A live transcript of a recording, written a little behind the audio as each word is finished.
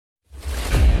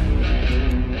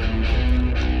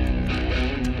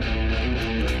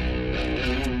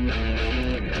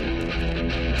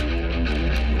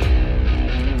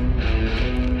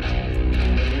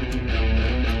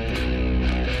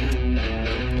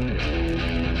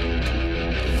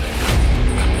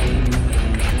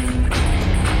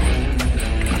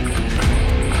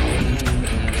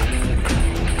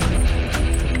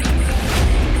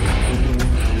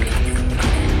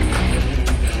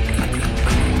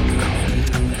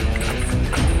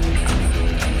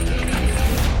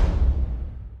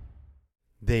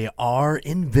They are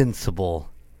invincible,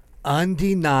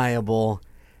 undeniable,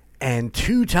 and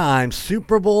two-time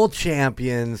Super Bowl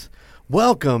champions.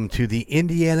 Welcome to the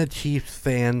Indiana Chiefs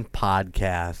Fan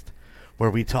Podcast, where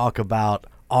we talk about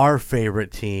our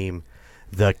favorite team,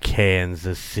 the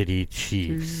Kansas City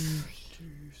Chiefs.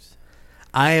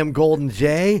 I am Golden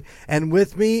Jay, and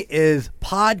with me is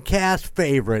podcast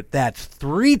favorite, that's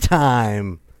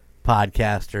three-time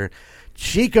podcaster,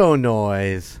 Chico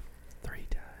Noise.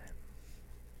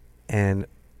 And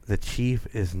the Chief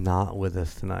is not with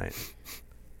us tonight.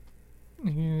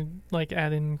 You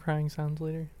add in crying sounds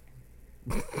later.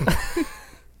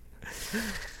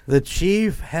 The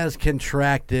Chief has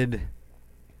contracted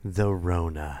the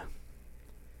Rona.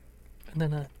 And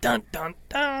then a dun dun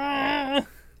dun.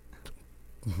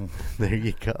 There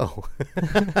you go.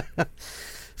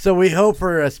 So we hope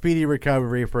for a speedy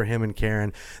recovery for him and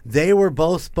Karen. They were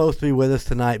both supposed to be with us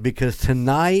tonight because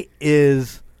tonight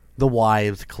is the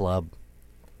Wives Club.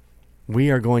 We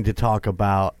are going to talk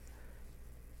about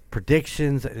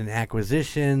predictions and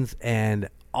acquisitions and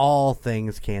all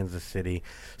things Kansas City.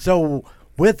 So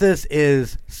with us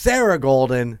is Sarah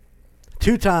Golden,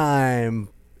 two-time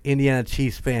Indiana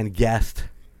Chiefs fan guest.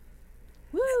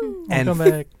 Woo! Welcome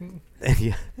back.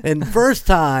 And first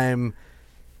time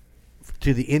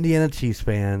to the Indiana Chiefs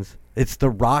fans, it's the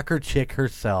rocker chick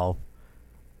herself,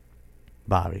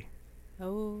 Bobby.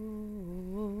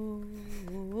 Oh.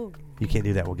 You can't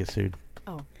do that. We'll get sued.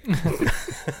 Oh.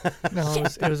 No,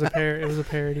 it was a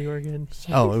parody. We're good.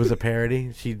 Oh, it was a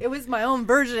parody? It was my own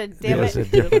version, damn It was a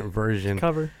it. different version.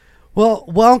 Cover. Well,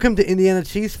 welcome to Indiana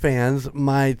Chiefs fans.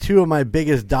 Two of my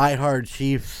biggest diehard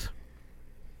Chiefs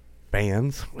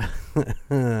fans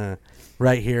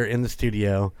right here in the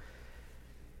studio.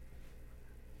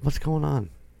 What's going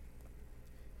on?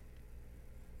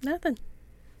 Nothing.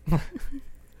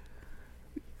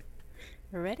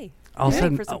 We're ready. All of a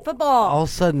sudden, for some football. All of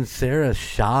a sudden, Sarah's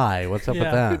shy. What's up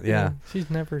with that? Yeah. She's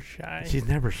never shy. She's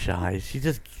never shy.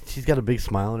 She's got a big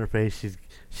smile on her face.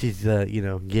 She's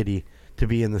giddy to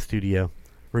be in the studio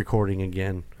recording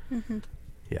again. Mm-hmm.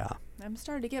 Yeah. I'm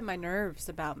starting to get my nerves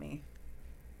about me.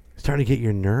 Starting to get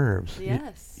your nerves.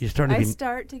 Yes. You're starting to I be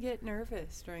start to get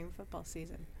nervous during football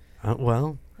season.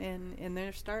 well. And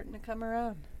they're starting to come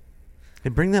around. Hey,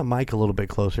 bring that mic a little bit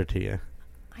closer to you.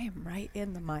 I am right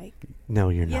in the mic. No,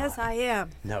 you're not. Yes, I am.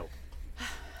 No.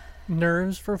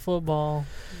 Nerves for football.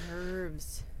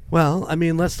 Nerves. Well, I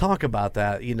mean, let's talk about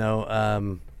that.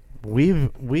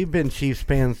 We've been Chiefs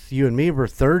fans, you and me, for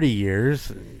 30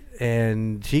 years,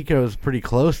 and Chico's pretty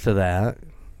close to that.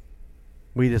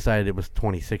 We decided it was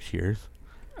 26 years.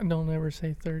 Don't ever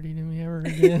say 30 to me ever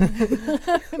again.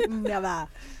 Never.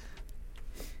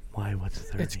 Why? What's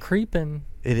 30? It's creeping.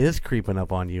 It is creeping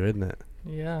up on you, isn't it?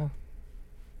 Yeah.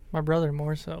 My brother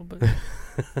more so, but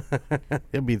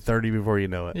It'll be 30 before you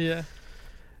know it.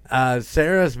 yeah.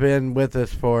 Sarah's been with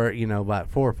us for, about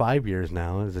 4 or 5 years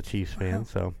now as a Chiefs fan,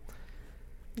 so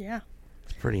Yeah.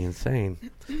 it's pretty insane.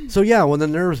 So, yeah, when the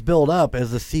nerves build up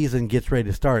as the season gets ready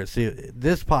to start, see,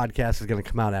 this podcast is going to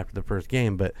come out after the first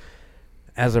game, but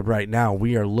as of right now,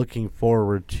 we are looking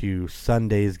forward to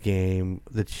Sunday's game,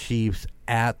 the Chiefs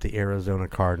at the Arizona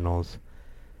Cardinals.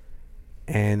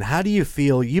 And how do you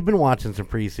feel? You've been watching some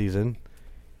preseason.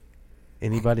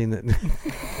 Anybody in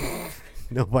the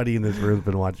nobody in this room's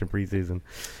been watching preseason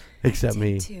except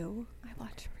me. Too. I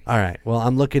watch. All right. Well,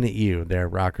 I'm looking at you there,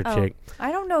 rocker chick.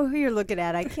 I don't know who you're looking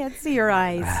at. I can't see your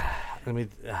eyes. Let me.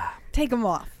 Take them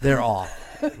off. They're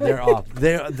off. They're off.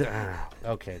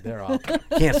 Okay. They're off.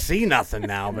 Can't see nothing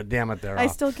now, but damn it, they're I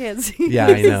off. still can't see. Yeah,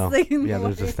 I There's know. this thing in Yeah, the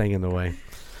there's this way. thing in the way.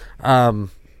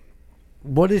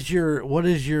 What is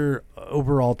your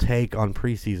overall take on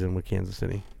preseason with Kansas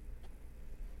City?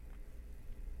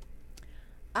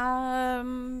 I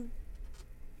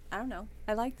don't know.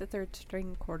 I like the third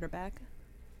string quarterback,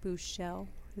 Bouchel.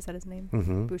 Is that his name?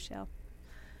 Mm-hmm. Bouchel.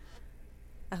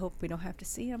 I hope we don't have to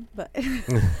see him, but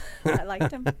I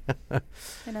liked him,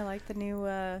 and I like the new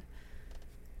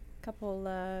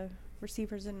couple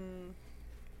receivers and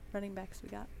running backs we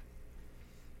got.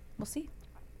 We'll see.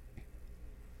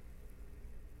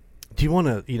 Do you want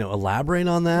to, elaborate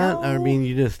on that? I No. mean,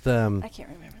 you just I can't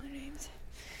remember their names.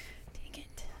 Dang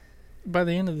it. By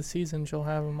the end of the season, she'll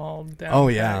have them all down. Oh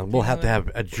yeah, pat, we'll have to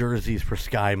have jerseys for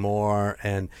Sky Moore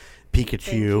and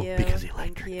Pikachu Thank you. because he liked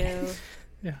Thank her you. games.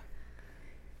 Yeah.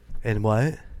 And what?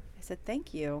 I said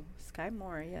thank you. Sky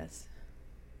Moore, yes.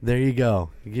 There you go.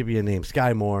 I'll give you a name: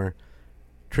 Sky Moore,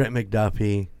 Trent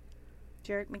McDuffie.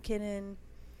 Jarek McKinnon.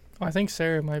 Oh, I think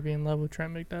Sarah might be in love with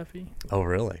Trent McDuffie. Oh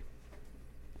really?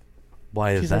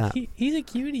 Why is She's that? like, he's a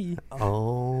cutie.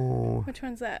 Oh. Which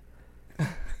one's that?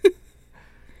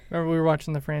 Remember we were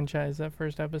watching the franchise, that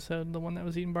first episode, the one that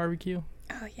was eating barbecue?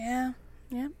 Oh, yeah.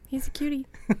 Yeah, he's a cutie.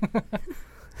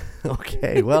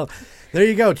 Okay, well, there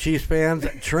you go, Chiefs fans.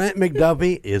 Trent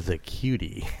McDuffie is a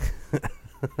cutie.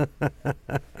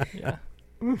 Yeah.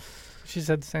 She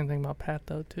said the same thing about Pat,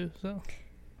 though, too, so.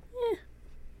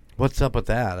 What's up with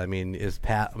that? I mean, is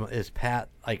Pat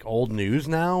like old news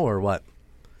now or what?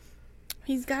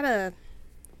 He's got a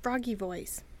froggy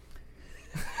voice.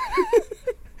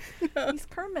 He's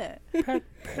Kermit. Pat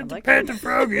like the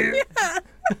Froggy.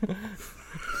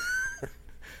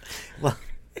 Well,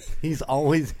 he's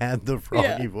always had the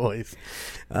froggy voice.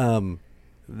 I don't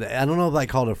know if I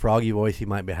called it a froggy voice. He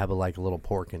might have a little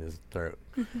pork in his throat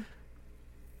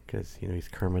because he's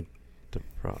Kermit the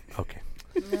Frog. Okay.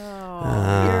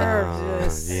 No, you're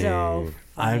just so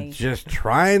funny. I'm just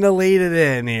trying to lead it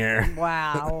in here.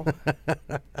 Wow.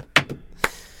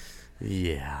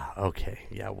 Yeah. Okay.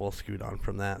 Yeah, we'll scoot on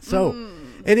from that. So,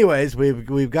 anyways,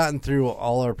 we've gotten through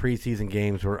all our preseason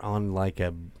games. We're on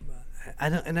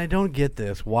I don't get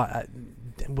this. Why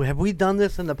have we done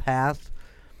this in the past?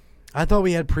 I thought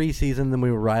we had preseason, then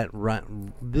we went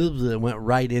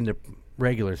right into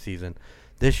regular season.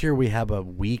 This year we have a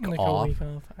week off. A week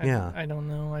off. Yeah. I don't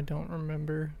know. I don't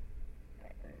remember.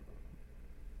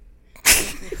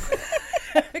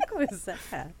 What was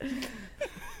that?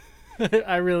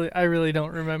 I really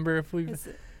don't remember if we've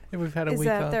had a Is week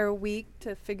that off. their week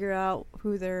to figure out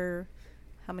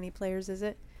how many players is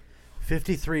it?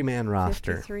 53-man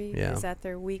roster. 53? Yeah. Is that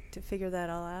their week to figure that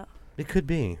all out? It could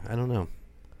be. I don't know.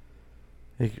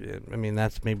 Maybe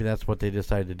that's what they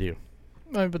decided to do.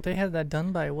 But they had that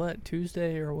done by what?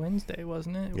 Tuesday or Wednesday,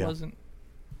 wasn't it? It Yeah. wasn't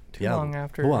too long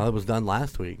after. Well, it was done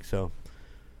last week, so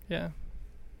Yeah.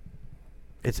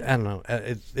 I don't know.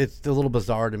 It's a little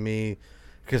bizarre to me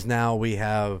because now we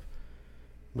have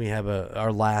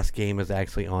our last game is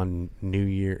actually on New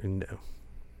Year. No.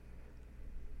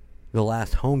 The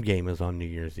last home game is on New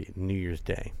Year's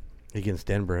Day against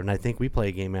Denver, and I think we play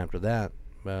a game after that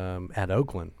at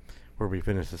Oakland, where we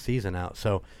finish the season out.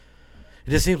 So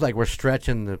it just seems like we're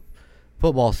stretching the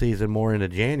football season more into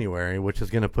January, which is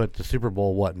going to put the Super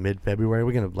Bowl mid-February.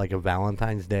 We're going to like a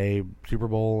Valentine's Day Super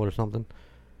Bowl or something.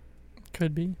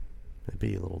 Could be. It'd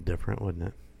be a little different, wouldn't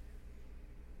it?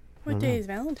 What day is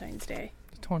Valentine's Day?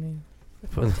 20.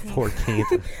 For the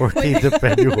 14th of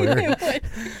February.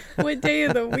 What day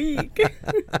of the week?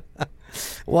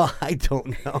 Well, I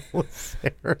don't know,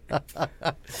 Sarah.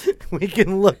 We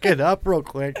can look it up real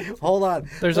quick. Hold on.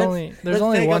 There's Let's only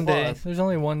take a one day. pause. There's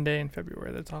only one day in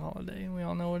February that's a holiday, and we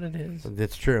all know what it is.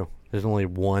 That's true. There's only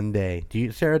one day.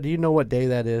 Sarah, do you know what day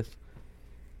that is?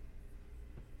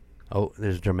 Oh,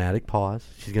 there's a dramatic pause.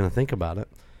 She's going to think about it.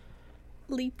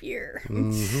 Leap year.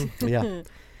 Mm-hmm. Yeah.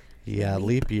 Yeah,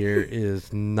 leap year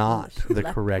is not the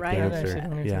Left, correct right. I answer. actually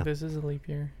don't even Yeah. think this is a leap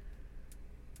year.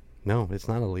 No, it's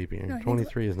not a leap year. No, I think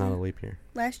 23 is not a leap year.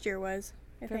 Last year was,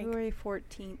 I think. February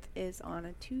 14th is on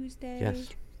a Tuesday. Yes.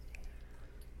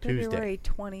 Tuesday. February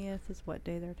 20th is what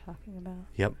day they're talking about.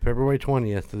 Yep, February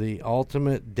 20th, the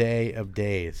ultimate day of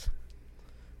days.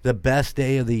 The best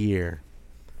day of the year.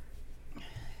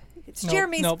 It's Nope,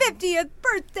 Jeremy's nope. 50th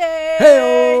birthday.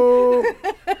 Hey-o!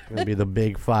 Gonna be the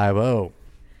big 5-0.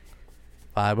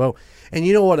 5-0. And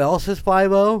you know what else is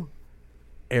 5-0?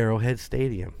 Arrowhead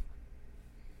Stadium.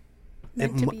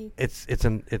 Meant to be. It's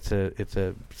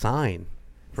a sign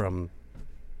from.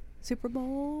 Super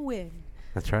Bowl win.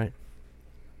 That's right.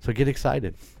 So get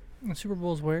excited. The Super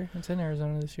Bowl's where? It's in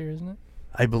Arizona this year, isn't it?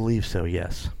 I believe so.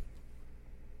 Yes.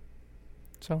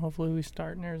 So hopefully we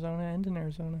start in Arizona, end in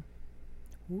Arizona.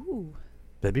 Ooh.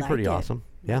 That'd be Like pretty it. awesome.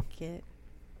 Yeah. Like it.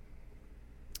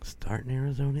 Start in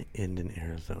Arizona, end in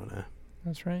Arizona.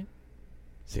 That's right.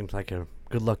 Seems like a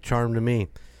good luck charm to me.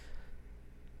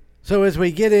 So as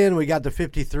we get in, we got the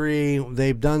 53.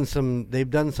 They've done some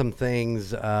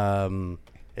things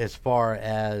as far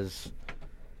as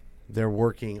they're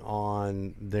working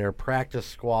on their practice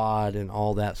squad and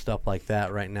all that stuff like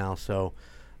that right now. So,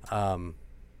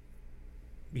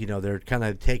 they're kind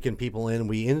of taking people in.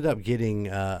 We ended up getting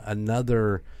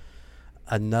another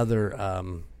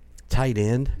tight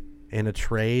end in a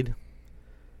trade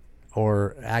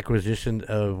or acquisition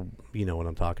of, you know what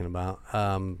I'm talking about.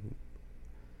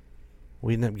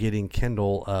 We ended up getting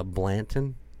Kendall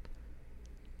Blanton.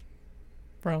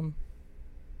 From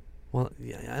Well,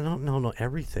 yeah, I don't know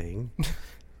everything.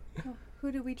 Oh,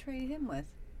 who did we trade him with?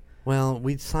 Well,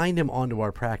 we signed him onto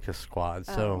our practice squad,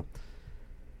 so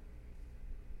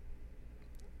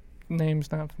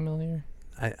name's not familiar.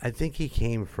 I think he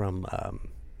came from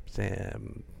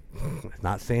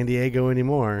not San Diego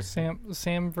anymore.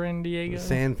 San Fran Diego.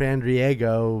 San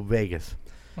Diego, Vegas.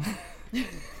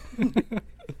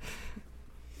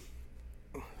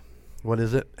 What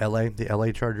is it? LA? The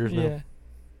LA Chargers now? Yeah.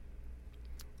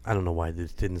 I don't know why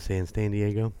this didn't say in San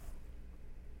Diego.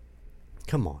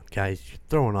 Come on, guys. You're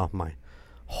throwing off my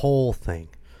whole thing.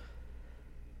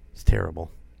 It's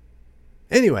terrible.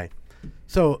 Anyway,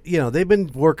 so, they've been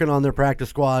working on their practice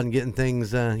squad and getting things,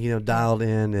 dialed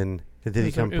in. And did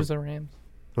he come? It was the Rams.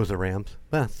 It was the Rams.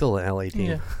 Well, still an LA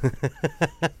team.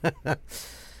 Yeah.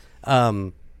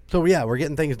 So, yeah, we're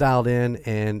getting things dialed in,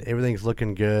 and everything's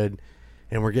looking good.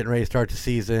 And we're getting ready to start the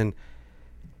season.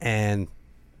 And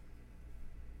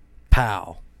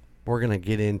pow, we're going to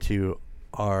get into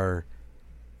our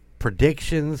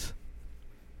predictions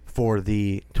for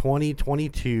the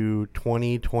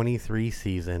 2022-2023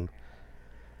 season.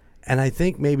 And I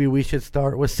think maybe we should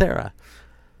start with Sarah.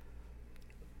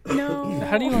 No.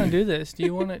 How do you want to do this? Do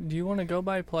you want to go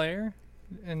by player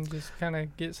and just kind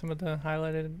of get some of the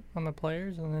highlighted on the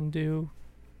players, and then do?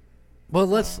 Well,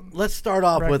 let's start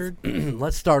off record? with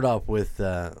let's start off with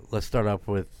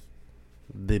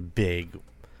the big.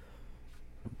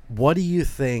 What do you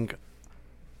think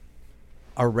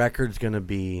our record's going to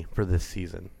be for this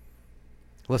season?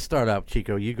 Let's start out,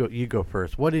 Chico. You go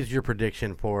first. What is your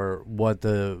prediction for what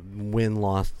the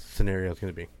win-loss scenario is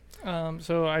going to be?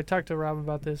 So I talked to Rob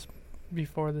about this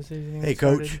before the season even Hey,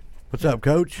 started. Coach. What's up,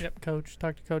 Coach? Yep, Coach.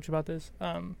 Talked to Coach about this.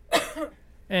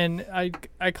 And I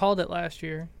called it last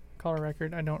year. Call a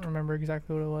record. I don't remember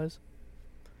exactly what it was.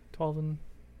 12 and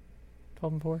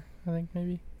 4, I think,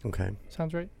 maybe. Okay.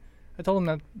 Sounds right. I told him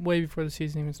that way before the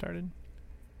season even started.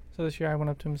 So this year I went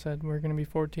up to him and said, we're going to be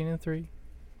 14-3.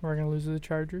 We're going to lose to the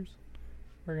Chargers.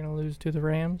 We're going to lose to the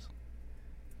Rams.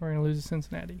 We're going to lose to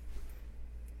Cincinnati.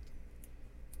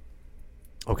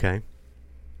 Okay.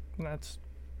 And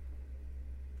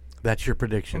that's your I'm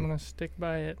prediction. going to stick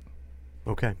by it.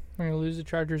 Okay. We're going to lose the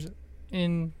Chargers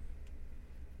in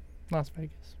Las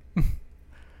Vegas.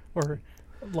 Or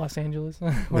Los Angeles,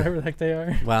 whatever the heck they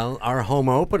are. Well, our home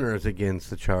opener is against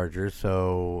the Chargers,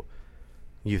 so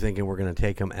you thinking we're going to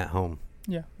take them at home?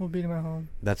 Yeah, we'll beat them at home.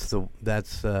 That's the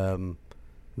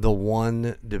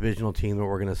one divisional team that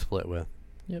we're going to split with.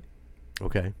 Yep.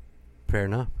 Okay. Fair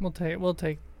enough. We'll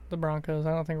take the Broncos.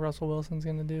 I don't think Russell Wilson's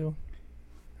going to do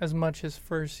as much his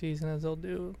first season as they'll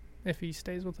do if he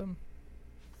stays with them.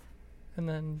 And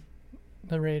then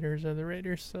the Raiders are the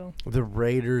Raiders, so. The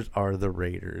Raiders are the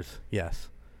Raiders. Yes.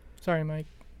 Sorry, Mike.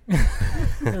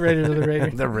 The Raiders are the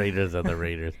Raiders. The Raiders are the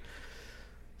Raiders.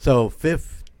 So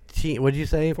 15. What did you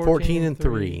say?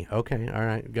 14-3. Okay. All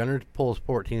right. Gunner pulls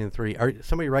 14-3. Are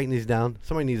somebody writing these down?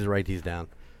 Somebody needs to write these down.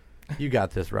 You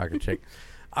got this, Rocket Chick.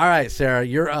 All right, Sarah,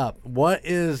 you're up. What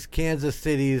is Kansas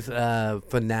City's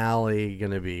finale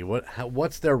going to be?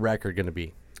 What's their record going to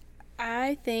be?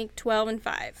 I think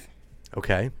 12-5.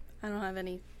 Okay. I don't have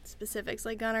any specifics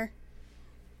like Gunner.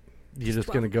 You're just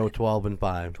going to go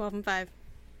 12-5. 12-5.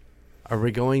 Are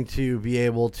we going to be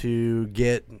able to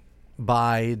get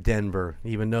by Denver,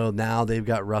 even though now they've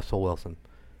got Russell Wilson?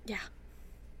 Yeah.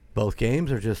 Both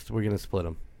games, or just we're going to split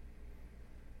them?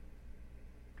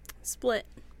 Split.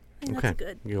 I think Okay. that's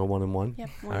good. You go 1-1? Yep,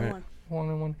 All 1-1.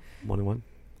 1-1. 1-1.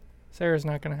 Sarah's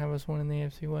not going to have us win in the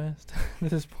AFC West at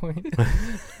this point.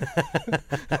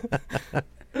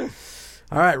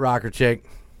 All right, Rocker Chick.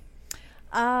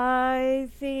 I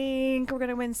think we're going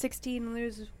to win 16 and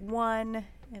lose 1,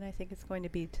 and I think it's going to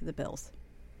be to the Bills.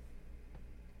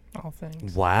 All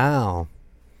things. Wow.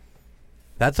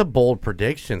 That's a bold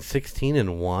prediction.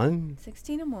 16-1.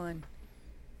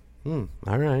 16-1.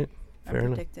 All right. I'm Fair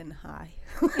enough. predicting high.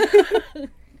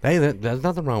 Hey, there's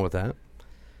nothing wrong with that.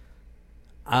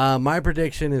 My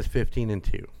prediction is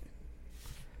 15-2.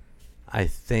 I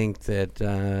think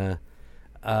that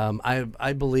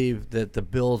I believe that the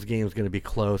Bills game is going to be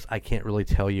close. I can't really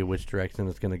tell you which direction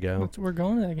it's going to go. We're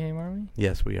going to that game, aren't we?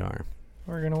 Yes, we are.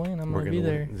 We're going to win. I'm We're going to be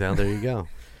gonna there. win. Now, there you go.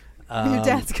 Your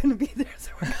dad's going to be there.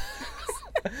 So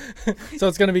So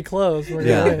it's going to be close. We're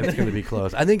Yeah, going to it's going to be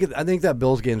close. I think that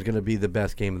Bills game is going to be the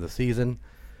best game of the season.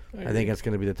 I think it's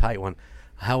going to be the tight one.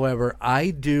 However,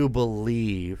 I do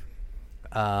believe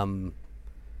that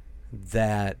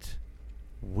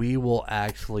we will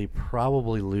actually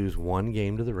probably lose one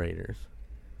game to the Raiders,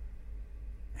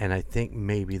 and I think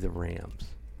maybe the Rams.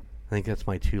 I think that's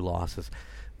my 2 losses.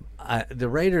 The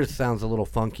Raiders sounds a little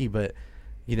funky, but,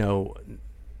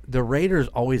 the Raiders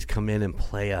always come in and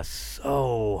play us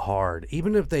so hard.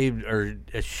 Even if they are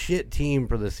a shit team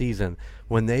for the season,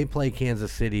 when they play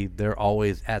Kansas City, they're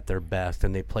always at their best,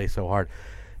 and they play so hard.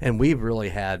 And we've really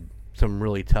had some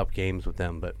really tough games with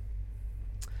them, but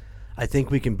I think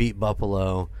we can beat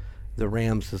Buffalo. The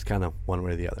Rams is kind of one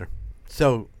way or the other.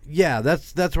 So yeah,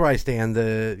 that's where I stand.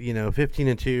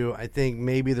 15-2. I think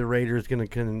maybe the Raiders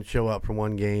can show up for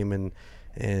one game,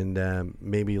 and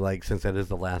maybe like since that is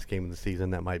the last game of the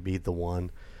season, that might be the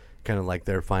one, kind of like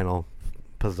their final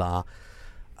huzzah.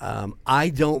 I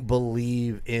don't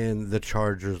believe in the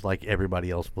Chargers like everybody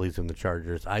else believes in the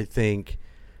Chargers. I think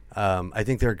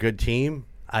they're a good team.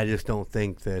 I just don't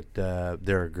think that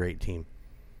they're a great team.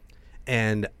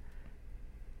 And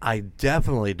I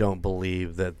definitely don't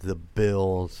believe that the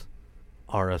Bills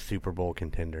are a Super Bowl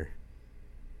contender.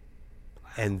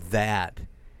 And that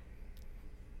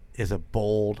is a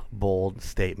bold, bold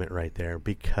statement right there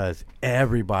because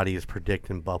everybody is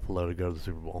predicting Buffalo to go to the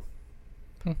Super Bowl.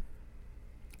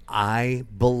 I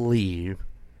believe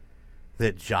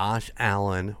that Josh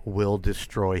Allen will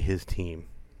destroy his team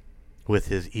with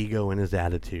his ego and his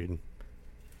attitude.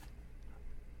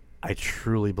 I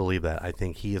truly believe that. I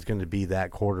think he is going to be that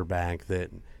quarterback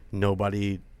that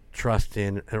nobody trusts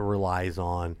in or relies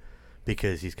on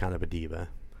because he's kind of a diva.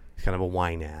 He's kind of a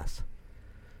whine ass.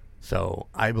 So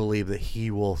I believe that he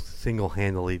will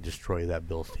single-handedly destroy that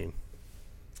Bills team.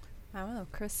 I don't know.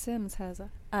 Chris Sims has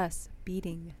us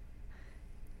beating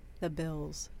the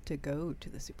Bills to go to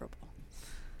the Super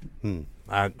Bowl.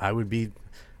 I would be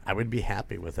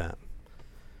happy with that.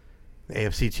 The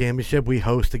AFC Championship we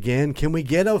host again. Can we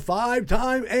get a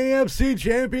 5-time AFC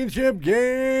Championship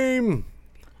game?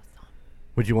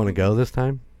 Would you want to go this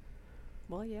time?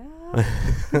 Well, yeah.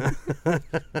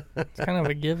 It's kind of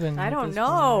a given. I at don't this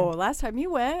know. point. Last time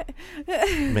you went.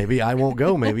 Maybe I won't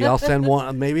go. Maybe I'll send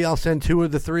one. Maybe I'll send 2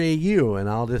 of the 3 of you, and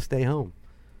I'll just stay home.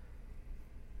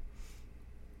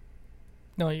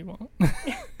 No, you won't.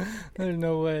 There's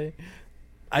no way.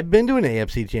 I've been to an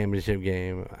AFC Championship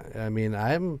game. I mean,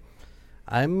 I'm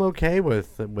okay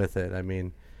with it. I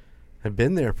mean, I've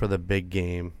been there for the big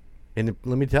game, and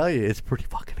let me tell you, it's pretty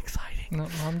fucking exciting. No,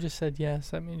 Mom just said yes.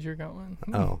 That means you're going.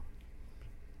 Oh.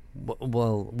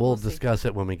 Well, we'll see. discuss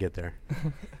it when we get there.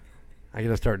 I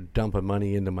gotta start dumping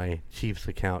money into my Chiefs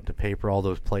account to pay for all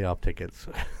those playoff tickets.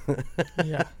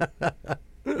 Yeah.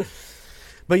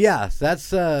 But yes,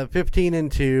 that's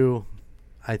 15-2.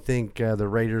 I think the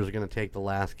Raiders are going to take the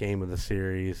last game of the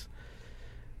series.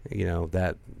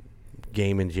 That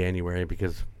game in January,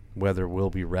 because whether we'll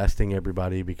be resting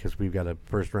everybody because we've got a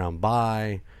first round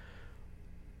bye,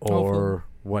 or Hopefully.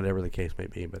 whatever the case may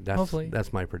be. But Hopefully.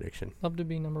 that's my prediction. Love to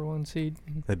be number 1 seed.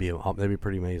 That'd be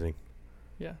pretty amazing.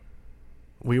 Yeah.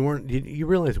 We weren't. You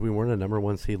realize we weren't a number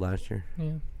 1 seed last year?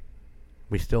 Yeah.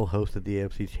 We still hosted the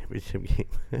AFC Championship game.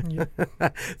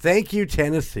 Yep. Thank you,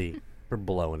 Tennessee, for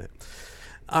blowing it.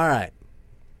 All right.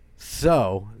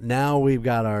 So now we've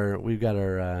got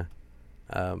our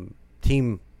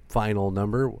team final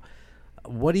number.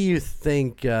 What do you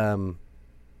think? What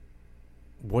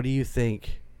do you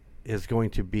think is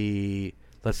going to be?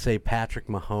 Let's say Patrick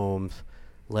Mahomes.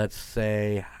 Let's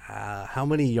say how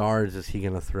many yards is he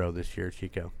going to throw this year,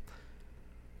 Chico?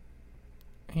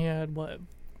 He had a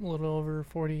little over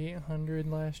 4,800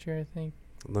 last year, I think.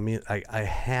 I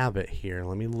have it here.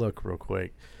 Let me look real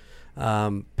quick.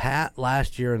 Pat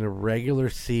last year in the regular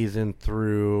season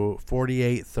threw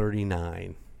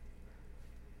 48-39.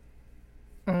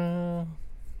 So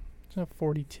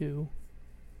 42.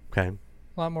 Okay.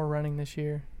 A lot more running this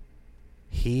year.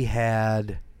 He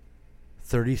had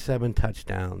 37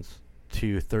 touchdowns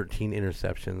to 13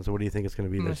 interceptions. What do you think it's going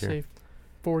to be I'm going this to year? say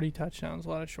 40 touchdowns, a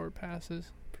lot of short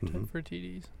passes Mhm. for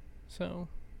TDs. So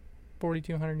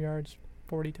 4,200 yards,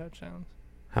 40 touchdowns.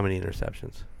 How many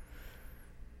interceptions?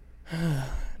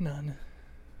 None.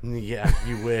 Yeah,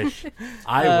 you wish.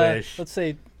 I wish. Let's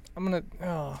say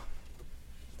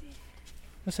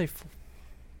let's say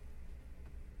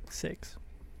 6.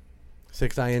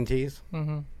 6 INTs?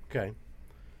 Mm-hmm. Okay.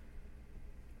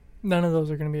 None of those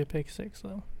are going to be a pick 6,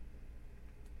 though.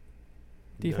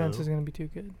 Defense No. is going to be too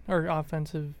good. Or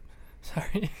offensive.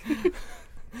 Sorry.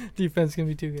 Defense is going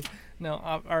to be too good. No,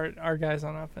 our guys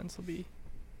on offense will be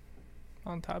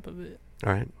on top of it.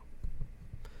 All right.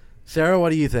 Sarah, what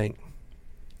do you think?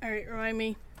 All right, remind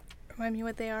me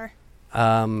what they are.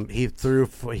 He threw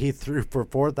for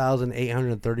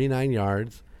 4,839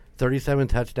 yards, 37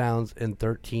 touchdowns, and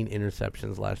 13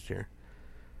 interceptions last year.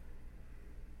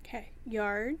 Okay,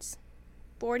 yards,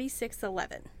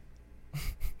 46-11.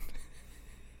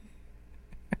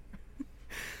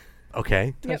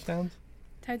 Okay. Yep. Touchdowns?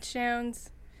 Touchdowns,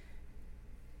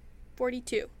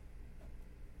 42.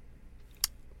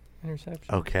 Interceptions?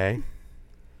 Okay.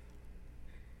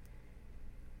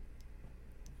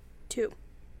 2.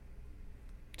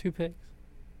 2 picks.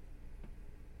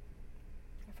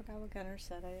 I forgot what Gunnar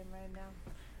said. I didn't write him down.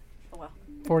 Oh, well.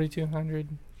 4,200.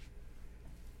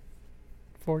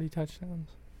 40 touchdowns,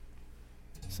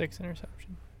 6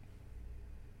 interceptions.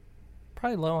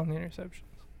 Probably low on the interceptions.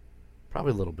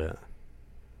 Probably a little bit.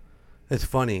 It's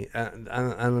funny. I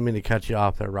don't mean to cut you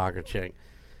off there, Rocket Chick.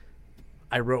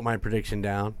 I wrote my prediction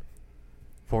down.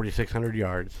 4,600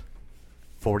 yards,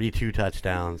 42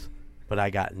 touchdowns, but I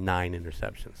got 9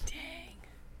 interceptions. Dang.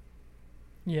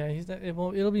 Yeah,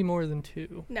 it'll be more than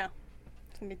 2. No.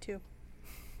 It's going to be 2.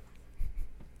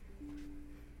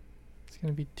 It's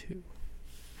going to be 2.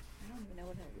 I don't even know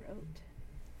what I wrote.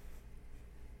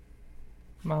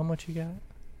 Mom, what you got?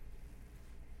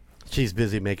 She's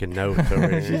busy making notes over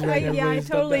here. She's writing I everybody's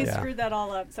stuff totally down. screwed that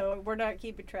all up. So we're not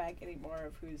keeping track anymore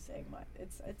of who's saying what.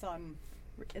 It's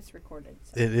recorded.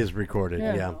 So. It is recorded,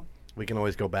 Yeah. yeah. We can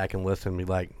always go back and listen and be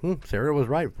like, Sarah was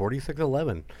right,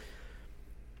 46-11.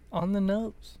 On the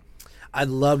nose. I'd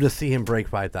love to see him break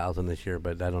 5,000 this year,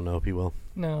 but I don't know if he will.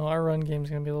 No, our run game's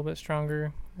going to be a little bit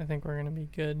stronger. I think we're going to be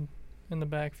good in the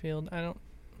backfield. I don't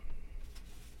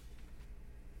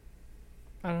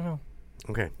know.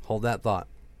 Okay, hold that thought.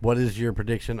 What is your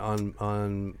prediction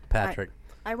on Patrick?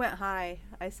 I went high.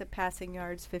 I said passing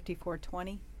yards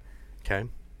 54-20. Okay.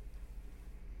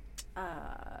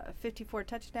 54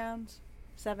 touchdowns,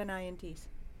 7 INTs.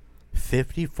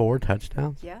 54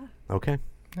 touchdowns? Yeah. Okay.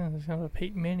 Yeah, there's kind of a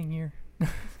Peyton Manning year.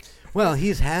 Well,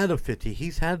 he's had a 50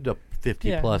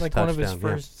 plus like touchdown. one of his yeah.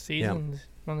 first seasons,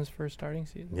 one of his first starting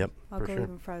seasons. Yep, I'll for go sure.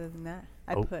 even farther than that.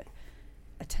 I Oh. put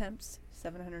attempts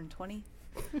 720,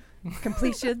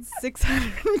 completions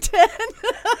 610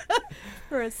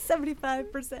 for a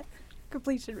 75%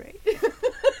 completion rate.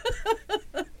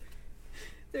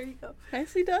 There you go.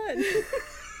 Nicely done.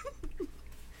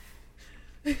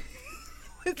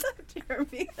 What's up,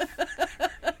 Jeremy?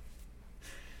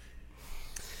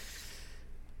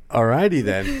 Alrighty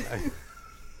then. I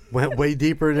went way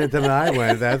deeper in it than I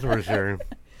went, that's for sure.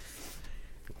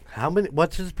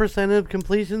 What's his percent of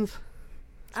completions?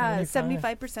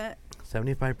 75%.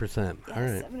 75%. Yeah, All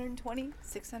right. 720,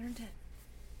 610.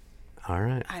 All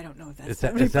right. I don't know if that's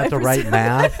Is that the right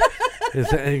math? Is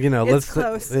that, It's let's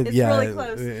close. It's yeah, really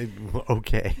close.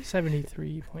 Okay.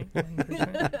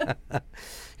 73.1%.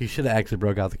 You should have actually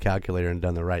broke out the calculator and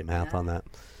done the right math on that.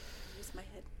 Use my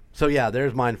head. So yeah,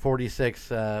 there's mine.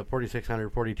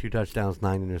 4,600, 42 touchdowns,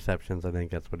 9 interceptions. I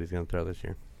think that's what he's going to throw this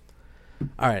year.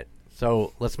 All right.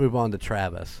 So let's move on to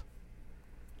Travis.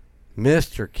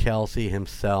 Mr. Kelsey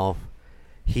himself.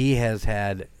 He has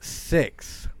had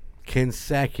 6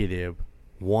 consecutive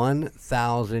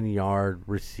 1,000-yard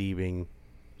receiving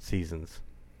seasons.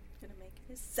 Gonna make it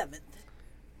his 7th.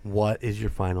 What is your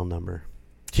final number?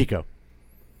 Chico.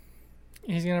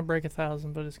 He's going to break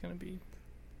 1,000, but it's going to be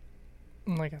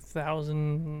like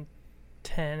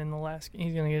 1,010 in the last game.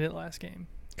 He's going to get it last game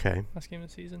Okay. of the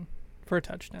season for a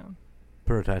touchdown.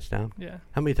 Per touchdown. Yeah.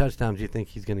 How many touchdowns do you think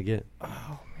he's going to get?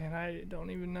 Oh, man, I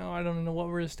don't even know. I don't even know what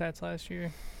were his stats last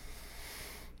year.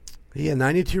 He had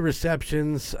 92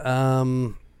 receptions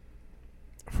for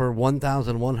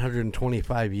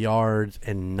 1,125 yards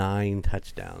and 9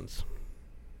 touchdowns.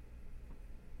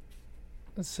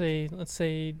 Let's say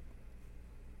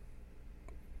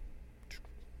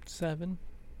 7.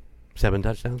 7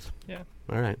 touchdowns? Yeah.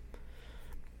 All right.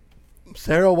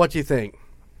 Sarah, what do you think?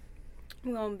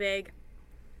 I'm going big.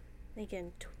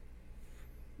 Thinking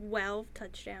 12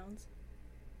 touchdowns.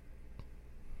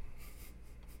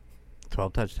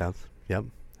 12 touchdowns. Yep.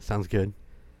 Sounds good.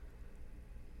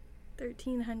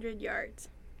 1,300 yards.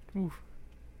 Oof.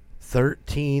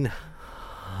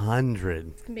 1,300.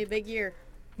 It's going to be a big year.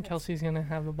 Kelsey's going to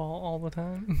have the ball all the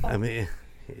time. I mean,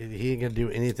 he ain't going to do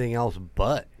anything else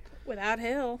but. Without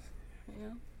Hill. You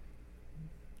know.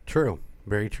 True.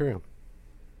 Very true.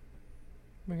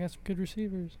 We got some good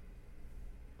receivers.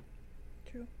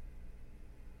 True.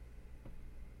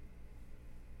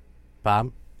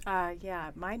 Bob?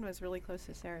 Yeah, mine was really close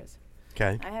to Sarah's.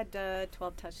 Okay. I had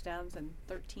 12 touchdowns and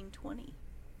 1,320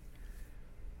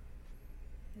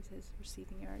 as his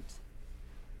receiving yards.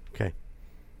 Okay.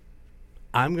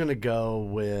 I'm going to go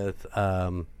with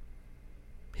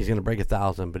he's going to break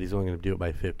 1,000, but he's only going to do it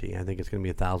by 50. I think it's going to be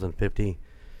 1,050.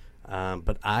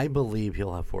 But I believe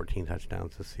he'll have 14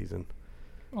 touchdowns this season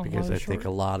because I think a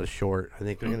lot of short. I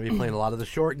think they're going to be playing a lot of the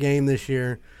short game this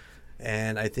year,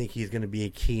 and I think he's going to be a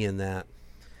key in that.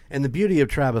 And the beauty of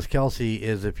Travis Kelsey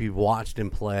is if you've watched him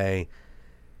play,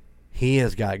 he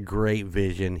has got great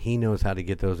vision. He knows how to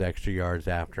get those extra yards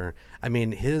after. I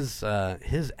mean, his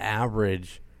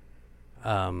average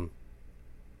after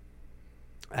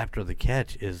the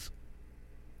catch is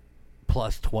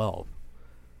plus 12.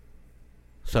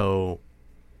 So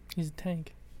He's a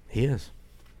tank. he is.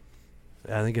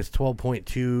 I think it's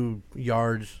 12.2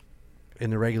 yards in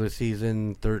the regular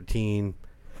season, 13.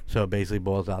 So it basically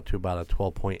boils out to about a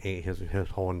 12.8 his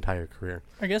whole entire career.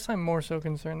 I guess I'm more so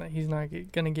concerned that he's not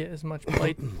going to get as much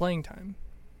playing time,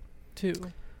 too.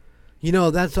 You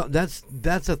know, that's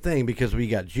a thing because we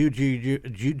got Juju. You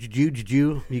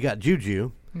got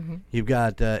Juju. Mm-hmm. You've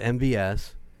got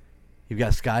MVS. You've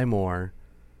got Sky Moore,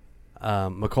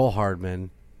 McCole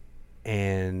Hardman,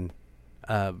 and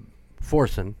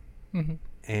Forson, Mm-hmm.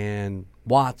 and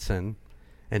Watson,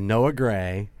 and Noah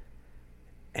Gray,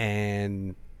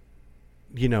 and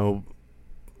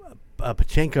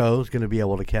Pachenko is going to be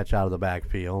able to catch out of the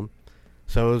backfield.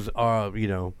 So is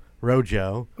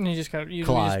Rojo. And you just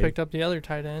Clyde. picked up the other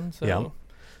tight end. So Yeah.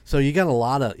 So you got a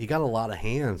lot of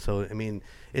hands. So I mean,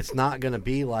 it's not going to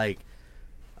be like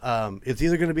it's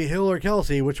either going to be Hill or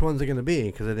Kelsey. Which one's it going to be?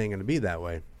 Because it ain't going to be that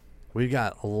way. We've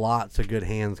got lots of good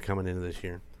hands coming into this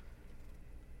year.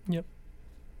 Yep.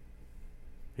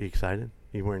 Are you excited?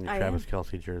 You wearing your I Travis am.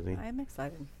 Kelsey jersey? I am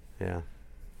excited. Yeah.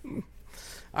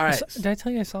 All right. Did I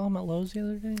tell you I saw him at Lowe's the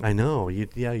other day? I know. You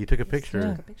took a picture.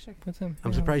 Yeah. Took a picture. With him.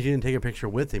 I'm Yeah. surprised you didn't take a picture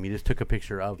with him. You just took a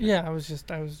picture of him. Yeah, I was just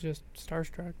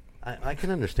starstruck. I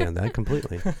can understand that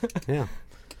completely. Yeah.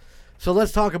 So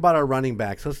let's talk about our running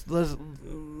backs.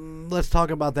 Let's talk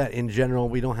about that in general.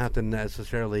 We don't have to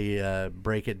necessarily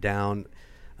break it down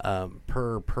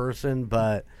per person,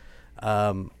 but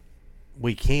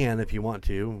we can if you want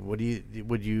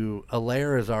to.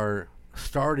 Allaire is our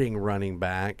starting running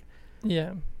back.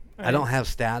 Yeah. I don't have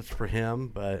stats for him,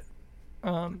 but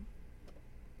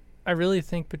I really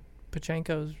think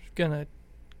Pachenko's gonna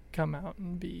come out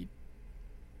and be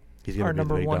he's going our to be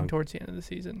number the big one dog. towards the end of the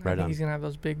season. I Right think on. he's gonna have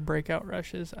those big breakout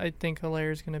rushes. I think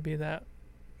Hilaire's gonna be that.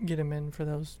 Get him in for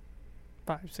those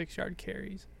 5-6 yard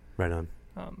carries. Right on.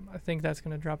 I think that's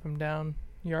gonna drop him down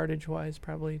yardage wise,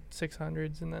 probably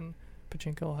 600s, and then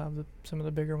Pachenko will have some of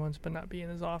the bigger ones, but not be in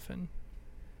as often.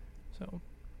 So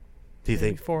Do you maybe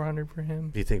think 400 for him?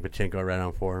 Do you think Pachenko right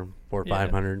on 4 or Yeah.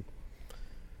 500?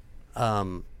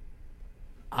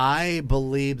 I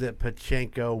believe that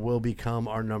Pachenko will become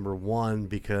our number one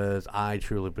because I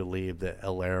truly believe that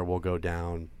Allaire will go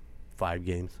down 5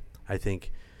 games. I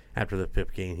think after the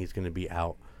 5th game, he's going to be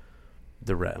out.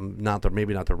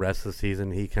 Maybe not the rest of the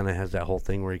season. He kind of has that whole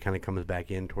thing where he kind of comes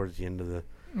back in towards the end of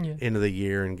the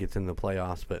year and gets into the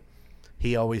playoffs. But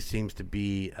he always seems to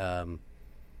be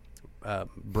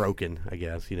broken, I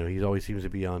guess. He always seems to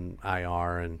be on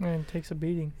IR and And takes a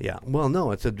beating. yeah. Well,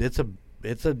 no, it's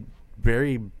a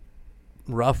very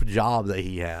rough job that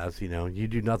he has. You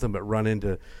do nothing but run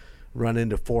into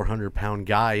 400-pound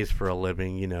guys for a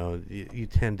living. You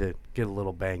tend to get a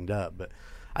little banged up, but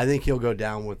I think he'll go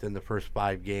down within the first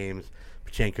 5 games.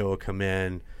 Pachenko will come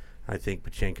in. I think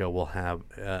Pachenko will have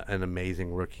an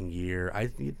amazing rookie year. I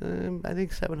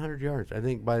think 700 yards. I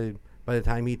think by the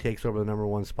time he takes over the number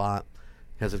 1 spot,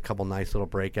 he has a couple nice little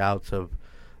breakouts of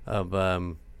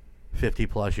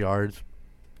 50-plus yards.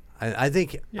 I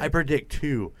think I predict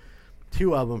two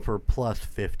of them for plus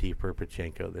 50 for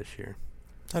Pachenko this year.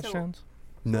 Touchdowns?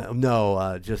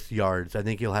 No, just yards. I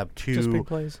think he'll have Just big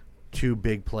plays. 2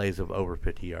 big plays of over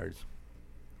 50 yards.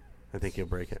 I think he'll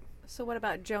break it. So what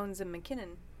about Jones and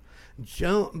McKinnon?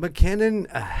 McKinnon,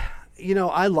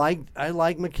 I like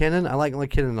McKinnon. I like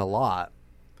McKinnon a lot.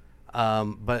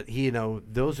 But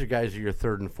those are guys who are your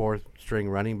 3rd and 4th string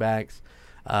running backs.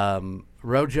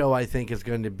 Rojo, I think, is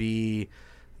going to be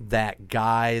that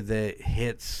guy that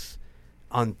hits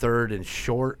on 3rd and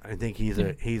short. I think he's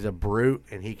a brute,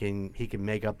 and he can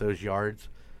make up those yards.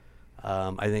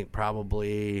 I think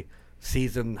probably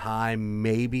season high,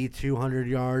 maybe 200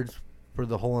 yards for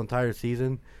the whole entire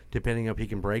season, depending if he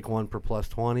can break one per plus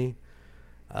 20.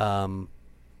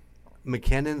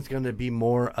 McKinnon's going to be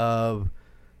more of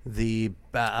the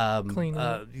Clean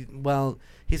up.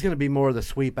 he's going to be more of the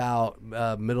sweep out,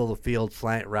 middle of the field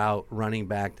slant route running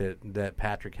back that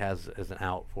Patrick has as an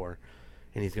out for,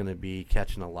 and he's going to be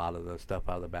catching a lot of the stuff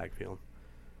out of the backfield.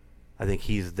 I think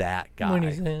he's that guy When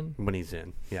he's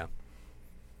in. Yeah.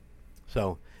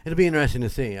 So it'll be interesting to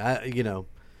see.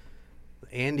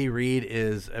 Andy Reid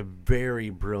is a very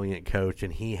brilliant coach,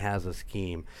 and he has a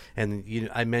scheme. And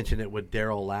I mentioned it with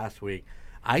Daryl last week.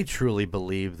 I truly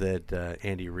believe that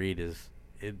Andy Reid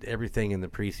everything in the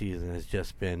preseason has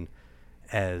just been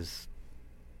as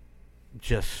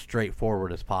just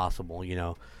straightforward as possible.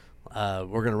 We're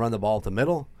going to run the ball at the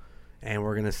middle, and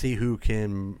we're going to see who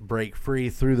can break free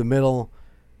through the middle,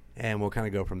 and we'll kind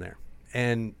of go from there.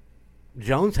 And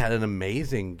Jones had an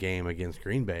amazing game against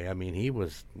Green Bay. I mean, he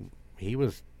was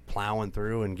plowing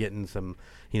through and getting some,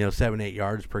 7-8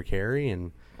 yards per carry,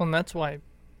 and that's why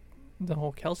the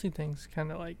whole Kelsey thing's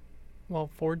kind of like,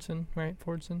 Fordson, right?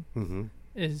 Fordson mm-hmm.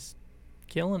 is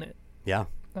killing it. Yeah.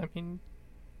 I mean,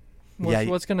 Yeah,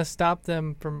 what's going to stop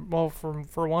them from, well,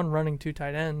 for one, running 2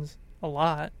 tight ends a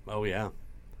lot Oh, yeah.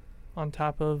 on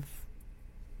top of,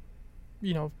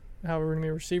 however many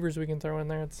receivers we can throw in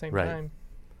there at the same Right. time.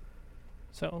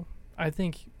 So I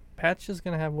think Pat's just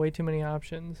going to have way too many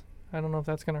options. I don't know if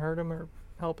that's going to hurt him or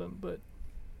help him, but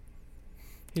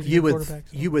he's a You good would quarterback.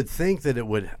 So. you would think that it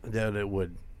would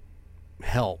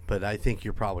help, but I think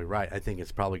you're probably right. I think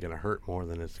it's probably going to hurt more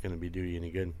than it's going to do you any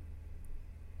good.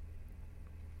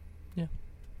 Yeah.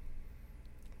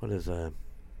 What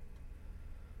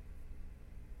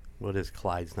is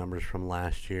Clyde's numbers from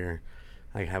last year?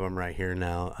 I have them right here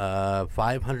now.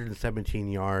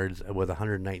 517 yards with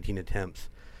 119 attempts,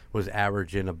 was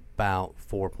averaging about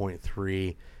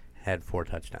 4.3, had 4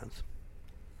 touchdowns.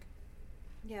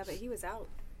 Yeah, but he was out.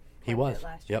 He quite a was. bit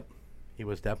last year. Yep. He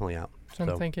was definitely out. So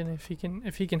I'm thinking if he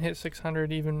can hit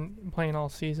 600 even playing all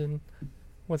season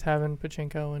with having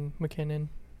Pachenko and McKinnon.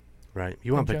 Right.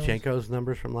 You want Jones. Pachenko's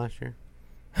numbers from last year?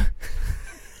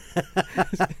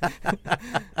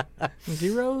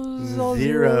 Zeros. All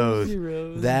Zeros.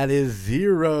 Zeros. That is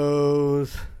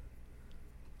zeros.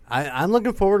 I'm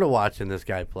looking forward to watching this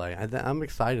guy play. I'm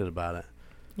excited about it.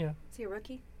 Yeah. Is he a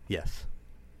rookie? Yes.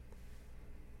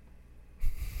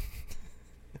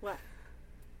 What?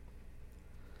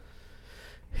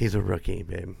 He's a rookie,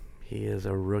 babe. He is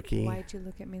a rookie. Why'd you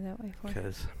look at me that way for?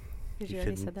 Because Did you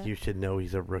already said that? you should know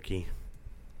he's a rookie.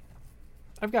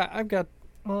 I've got.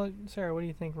 Well, Sarah, what do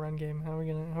you think? Run game. How are we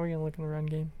gonna look in the run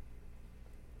game?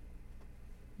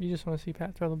 You just want to see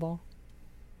Pat throw the ball?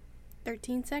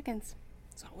 13 seconds.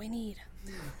 That's all we need.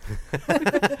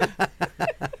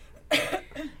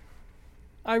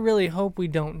 I really hope we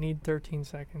don't need 13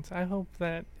 seconds. I hope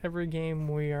that every game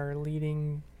we are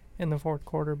leading in the fourth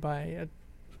quarter by a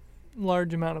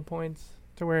large amount of points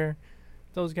to where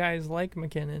those guys like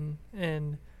McKinnon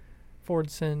and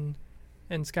Fordson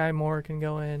and Sky Moore can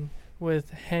go in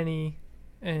with Henny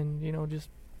and, just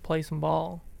play some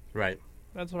ball. Right.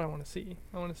 That's what I want to see.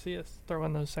 I want to see us throw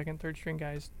in those second, third string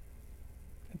guys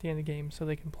at the end of the game so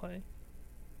they can play.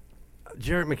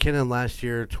 Jarrett McKinnon last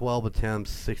year, 12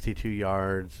 attempts, 62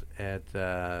 yards at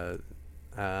with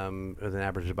an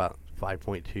average of about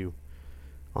 5.2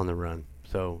 on the run.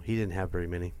 So he didn't have very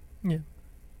many. Yeah.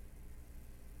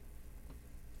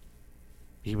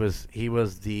 He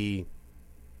was the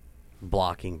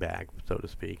blocking back, so to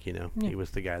speak. Yeah. He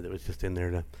was the guy that was just in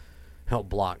there to help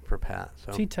block for Pat.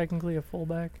 So Is he technically a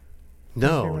fullback?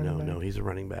 no, running back? no, he's a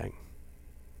running back.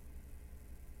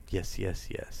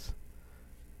 Yes.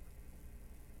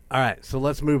 All right, so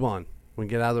let's move on. We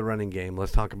get out of the running game.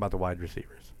 Let's talk about the wide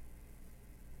receivers,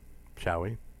 shall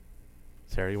we?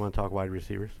 Sarah, you want to talk wide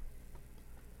receivers?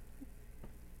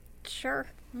 Sure.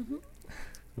 Mm-hmm.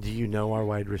 Do you know our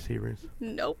wide receivers?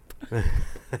 Nope. Well,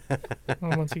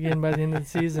 once again, by the end of the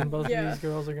season, both Yeah. of these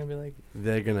girls are going to be like,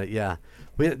 They're gonna, yeah.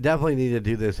 We definitely need to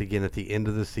do this again at the end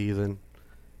of the season,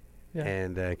 yeah.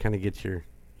 and kind of get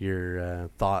your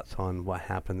thoughts on what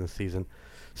happened this season.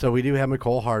 So we do have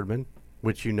McCole Hardman,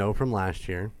 which you know from last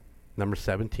year, number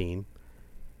 17.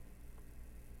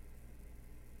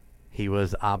 He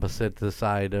was opposite the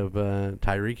side of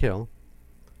Tyreek Hill.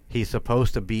 He's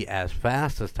supposed to be as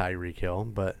fast as Tyreek Hill,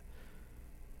 but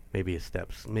maybe a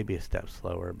step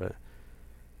slower. But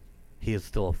he is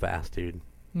still a fast dude.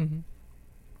 Mm-hmm.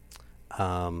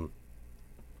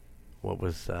 What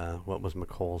was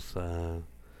McColl's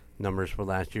numbers for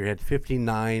last year? He had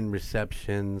 59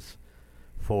 receptions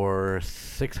for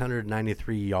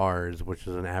 693 yards, which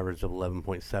is an average of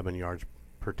 11.7 yards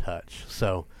per touch.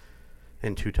 So,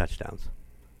 and 2 touchdowns.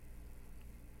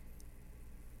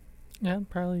 Yeah,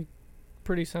 probably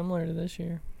pretty similar to this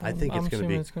year. I think I'm it's gonna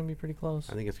assuming be- it's going to be pretty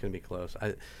close. I think it's going to be close.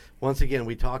 Once again,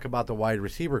 we talk about the wide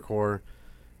receiver core.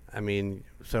 I mean,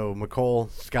 so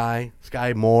McCole, Sky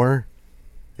Moore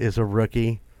is a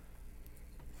rookie.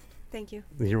 Thank you.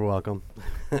 You're welcome.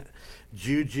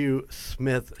 Juju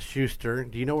Smith-Schuster.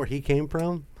 Do you know where he came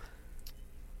from?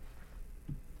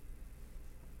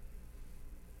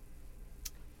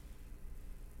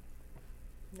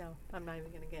 No, I'm not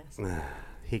even gonna guess.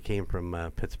 He came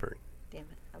from Pittsburgh. Damn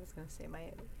it! I was gonna say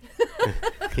Miami.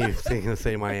 He was going to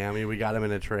say Miami. We got him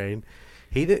in a trade.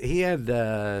 He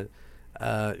didn't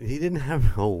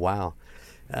have. Oh wow,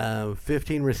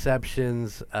 15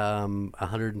 receptions,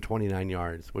 129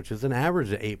 yards, which is an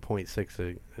average of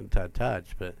 8.6 a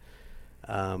touch, but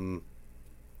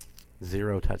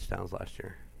 0 touchdowns last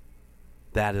year.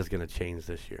 That is going to change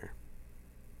this year.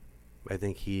 I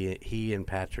think he and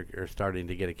Patrick are starting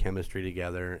to get a chemistry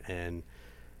together and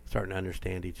starting to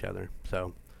understand each other.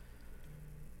 So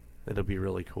it'll be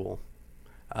really cool.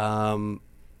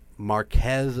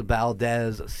 Marquez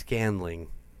Valdez Scanling.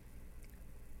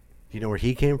 Do you know where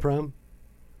he came from?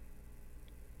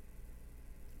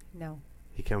 No.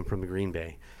 He came from the Green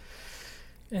Bay.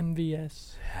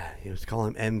 MVS. He was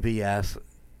calling him MVS.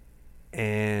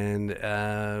 And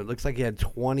looks like he had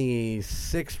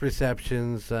 26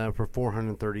 receptions for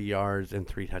 430 yards and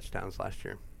 3 touchdowns last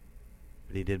year.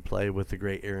 But he did play with the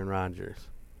great Aaron Rodgers.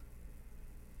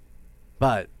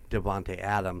 But Devontae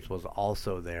Adams was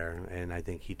also there, and I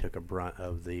think he took a brunt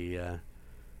of the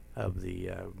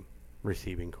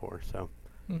receiving core. So,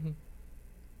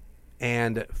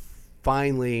 and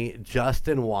finally,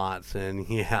 Justin Watson.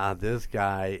 Yeah, this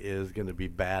guy is going to be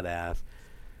badass.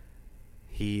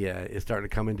 He is starting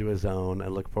to come into his own. I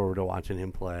look forward to watching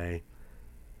him play.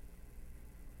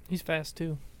 He's fast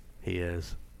too. He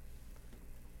is.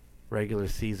 Regular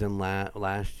season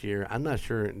last year. I'm not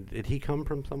sure. Did he come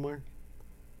from somewhere?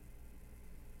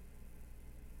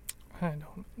 I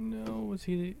don't know. Was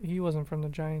he? He wasn't from the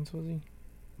Giants, was he?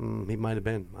 He might have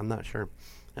been. I'm not sure.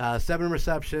 7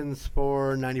 receptions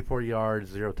for 94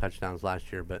 yards, 0 touchdowns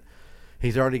last year, but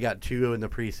he's already got 2 in the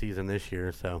preseason this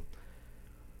year, so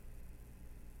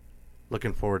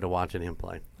looking forward to watching him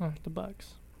play. The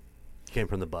Bucks. Came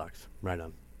from the Bucks. Right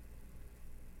on.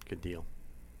 Good deal.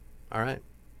 All right.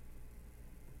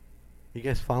 You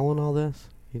guys following all this?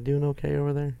 You doing okay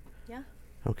over there? Yeah.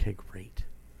 Okay, great.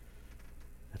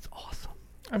 That's awesome.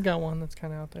 I've got one that's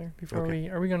kind of out there. Before Okay.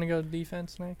 are we going to go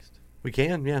defense next? We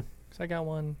can, yeah. Because I got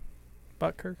one.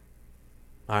 Butker.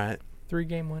 All right. 3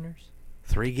 game winners.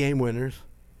 3 game winners.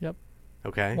 Yep.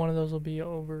 Okay. One of those will be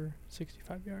over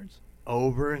 65 yards.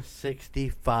 Over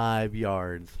 65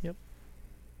 yards. Yep.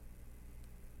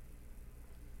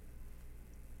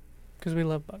 Because we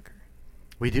love Butker.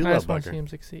 We do I love just want to see Butker. him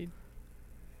succeed.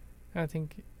 I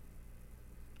think,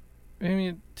 I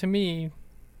mean, to me,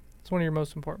 it's one of your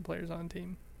most important players on the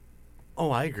team.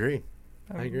 Oh, I agree.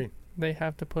 I mean, agree. They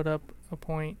have to put up a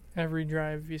point every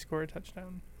drive if you score a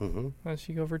touchdown, Mm-hmm. unless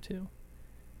you go for 2.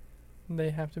 They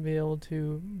have to be able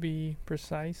to be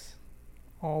precise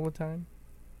all the time,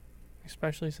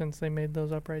 especially since they made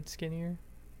those uprights skinnier.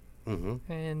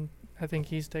 Mm-hmm. And I think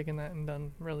he's taken that and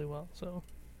done really well. So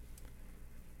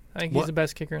I think What- he's the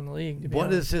best kicker in the league. To be What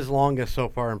honest. is his longest so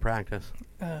far in practice?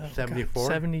 74?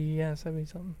 70, yeah, 70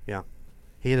 something.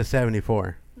 He hit a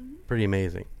 74. Mhm. Pretty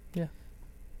amazing. Yeah.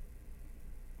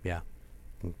 Yeah.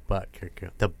 Butt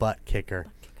kicker. The butt kicker.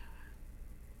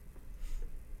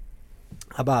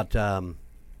 How about,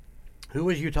 who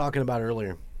was you talking about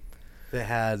earlier that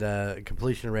had a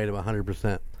completion rate of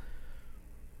 100%?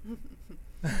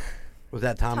 Was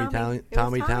that Tommy It was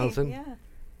Tommy Townsend? Yeah.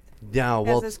 Yeah, As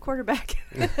well, his quarterback.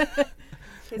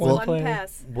 His Well one played.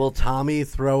 pass. will Tommy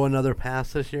throw another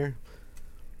pass this year?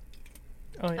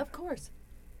 Oh, yeah. Of course.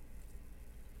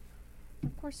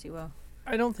 Of course you will.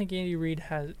 I don't think Andy Reid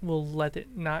will let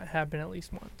it not happen at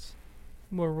least once,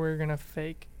 where we're gonna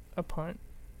fake a punt,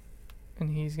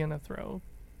 and he's gonna throw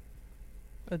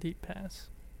a deep pass.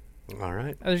 All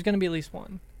right. There's gonna be at least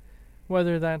one,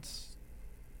 whether that's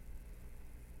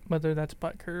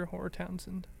Butker or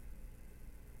Townsend.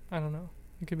 I don't know.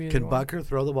 It could be. Can either one. Butker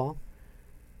throw the ball?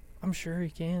 I'm sure he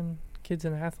can. Kid's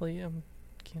an athlete.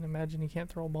 Can't imagine he can't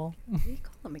throw a ball. You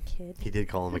call him a kid. He did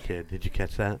call him a kid. Did you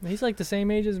catch that? He's like the same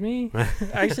age as me.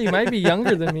 Actually, he might be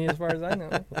younger than me as far as I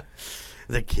know.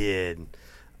 The kid.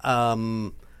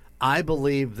 I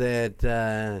believe that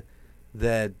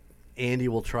that Andy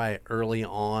will try it early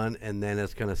on, and then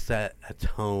it's going to set a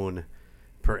tone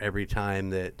for every time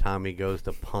that Tommy goes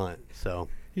to punt. So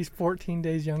He's 14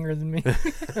 days younger than me.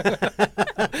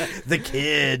 the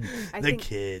kid, I the think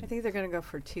kid. they're going to go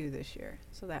for 2 this year,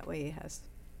 so that way he has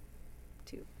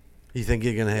 2. You think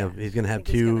he's gonna have? Yeah, He's gonna I have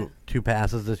think he's two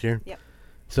passes this year. Yep.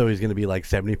 So he's gonna be like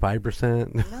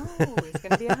 75%. No, he's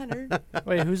going to be 100.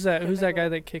 Wait, who's that? Can Who's they that guy go-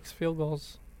 that kicks field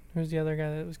goals? Who's the other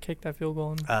guy that was kicked that field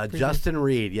goal? In preseason? Justin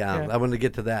Reed. Yeah, Yeah. I want to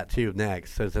get to that too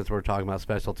next. So since we're talking about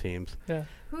special teams, Yeah.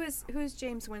 Who is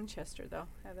James Winchester, though?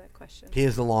 I have that question. he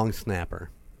is the long snapper.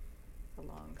 The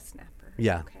long snapper.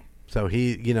 Yeah. Okay. So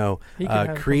he He can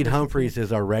have Creed completion Humphreys too.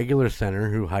 is our regular center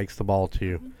who hikes the ball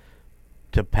to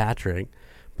Patrick,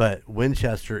 but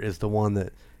Winchester is the one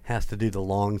that has to do the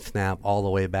long snap all the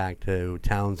way back to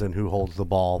Townsend, who holds the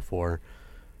ball for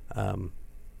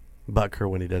Butker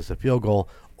when he does the field goal,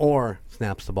 or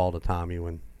snaps the ball to Tommy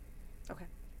when. Okay.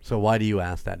 So why do you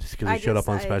ask that? Just because he showed up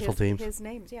on special teams? His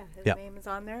name's, yeah. His Yep. name is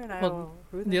on there, and I Well, will.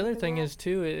 Who The other heck is thing that? is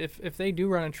too, if they do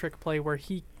run a trick play where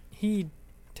he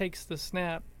takes the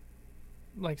snap,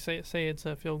 like say it's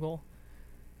a field goal,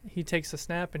 he takes the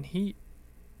snap and he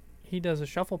does a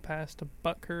shuffle pass to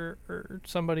Butker or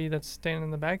somebody that's standing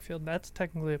in the backfield. That's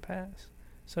technically a pass.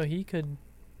 So he could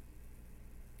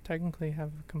technically have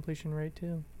a completion rate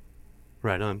too.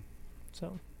 Right on. So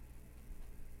You're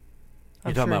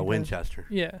I'm talking sure about he does. Winchester,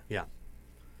 Yeah.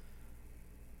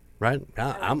 right?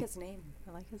 I like his name.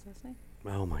 I like his last name.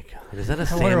 Oh my God! Is that a I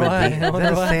Sam wonder and why. Dean? I Is wonder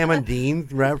that a why. Sam and Dean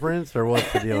reference, or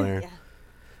what's the deal here? Yeah.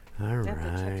 All You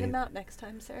have to check him right. out next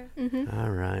time, Sarah. Mm-hmm. All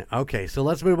right. Okay, so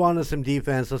let's move on to some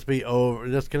defense. Let's be over.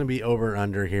 That's going to be over and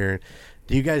under here.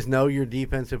 Do you guys know your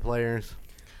defensive players?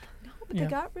 No, but Yeah. they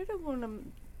got rid of one of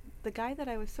 'em, the guy that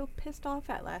I was so pissed off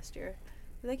at last year.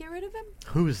 Did they get rid of him?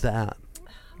 Who's that?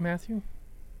 Matthew?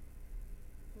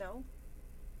 No.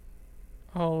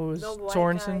 Oh, it was The white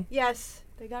Sorensen. guy. Yes,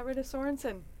 they got rid of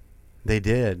Sorensen. They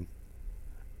did.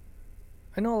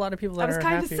 I know a lot of people that I was are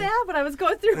kind of happy. sad when I was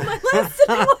going through my list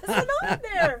and it wasn't on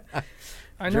there.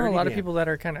 I know a Dirty lot of Dan. people that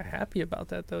are kind of happy about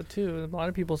that though too. A lot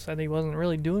of people said he wasn't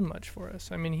really doing much for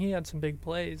us. I mean, he had some big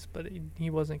plays, but he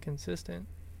wasn't consistent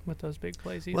with those big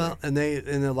plays either. Well, and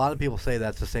a lot of people say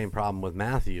that's the same problem with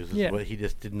Matthews. Is Yeah. what he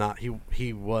just did not.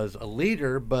 He was a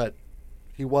leader, but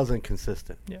he wasn't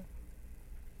consistent. Yeah.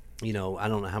 You know, I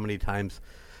don't know how many times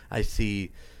I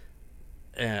see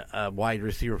a wide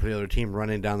receiver for the other team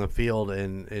running down the field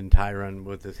and Tyron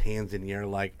with his hands in the air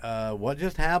like, what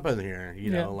just happened here?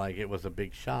 You Yeah. know, like it was a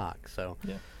big shock. So,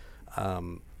 Yeah.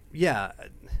 yeah,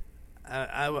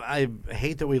 I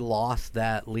hate that we lost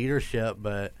that leadership,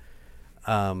 but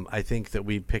I think that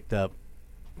we picked up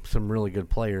some really good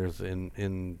players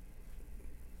in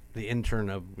the intern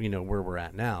of, you know, where we're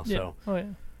at now. yeah. So, Oh yeah.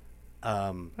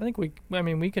 I think we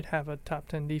could have a top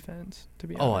 10 defense to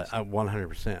be oh, honest.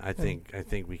 100%. I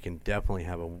think we can definitely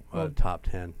have a Well, top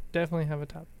 10 Definitely have a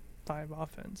top 5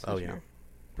 offense. Oh, this yeah. year.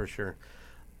 for sure.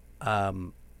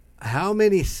 How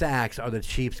many sacks are the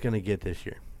Chiefs going to get this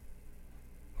year?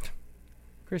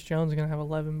 Chris Jones is gonna have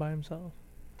 11 by himself.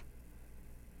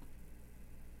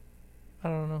 I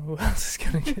don't know who else is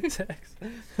gonna get sacks.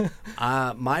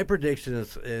 My prediction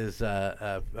is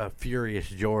Furious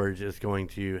George is going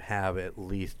to have at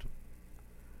least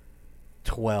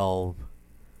 12.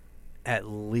 At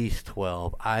least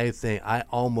 12. I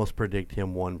almost predict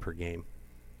him one per game.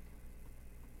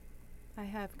 I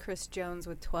have Chris Jones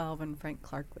with 12 and Frank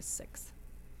Clark with 6.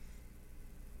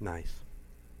 Nice.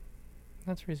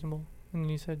 That's reasonable.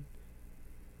 And you said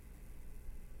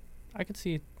I could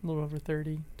see a little over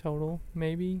 30 total,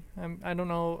 maybe. I don't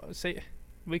know. Say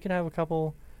we could have a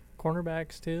couple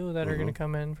cornerbacks too that are going to Mhm.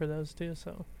 come in for those too.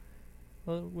 So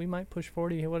we might push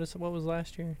 40. What was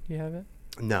last year? Do you have it?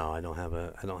 No, I don't have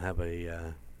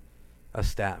a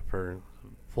stat for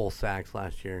full sacks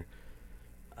last year.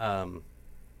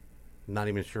 Not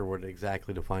even sure what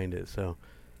exactly to find it. So,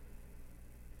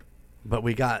 but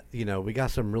we got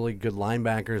some really good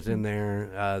linebackers in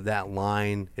there. That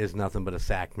line is nothing but a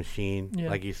sack machine, Yeah.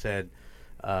 like you said.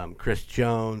 Chris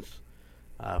Jones,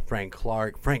 Frank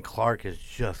Clark. Frank Clark is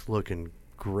just looking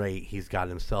great. He's got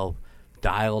himself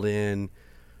dialed in,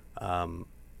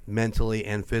 mentally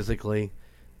and physically.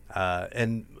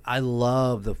 And I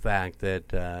love the fact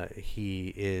that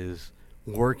he is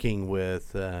working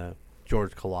with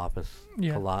George Kalafis.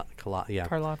 Yeah. Yeah.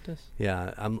 Karloftis.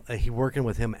 Yeah. He's working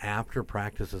with him after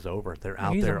practice is over. They're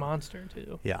out He's there. a monster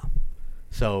too. Yeah.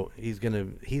 So he's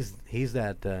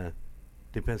that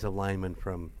defensive lineman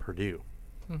from Purdue.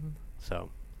 Mm-hmm.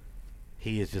 So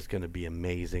he is just going to be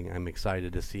amazing. I'm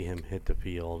excited to see him hit the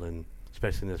field, and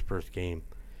especially in this first game,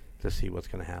 to see what's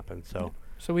going to happen. So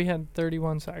So we had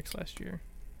 31 sacks last year.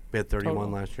 we had 31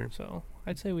 total. last year. So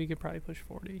I'd say we could probably push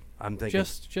 40. I'm thinking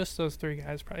Just those three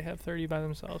guys probably have 30 by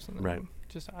themselves, and then Right.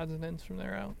 just odds and ends from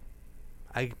there out.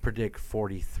 I predict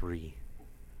 43.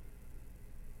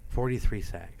 43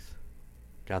 sacks.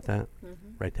 Got that?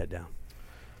 Mm-hmm. Write that down.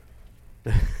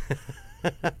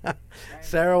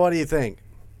 Sarah, what do you think?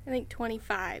 I think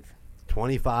 25.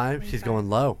 25? She's 25. going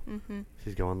low. Mm-hmm.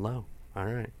 She's going low. All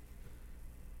right.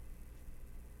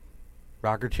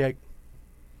 Rocker chick?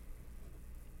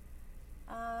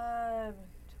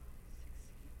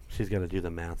 She's got to do the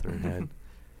math in her head.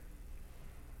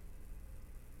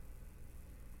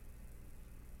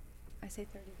 I say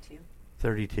 32.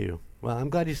 32. Well, I'm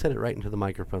glad you said it right into the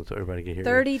microphone so everybody can hear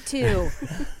 32.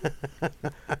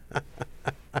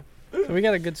 So we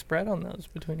got a good spread on those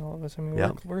between all of us. I mean,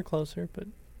 Yep. we're closer, but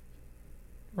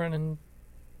running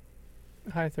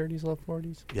high 30s, low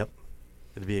 40s. you.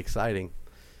 It'd be exciting.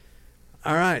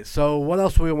 All right. So what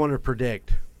else do we want to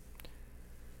predict?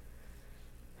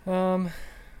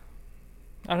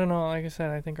 I don't know. Like I said,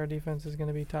 I think our defense is going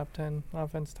to be top 10,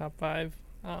 offense top 5.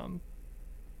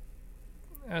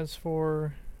 As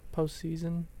for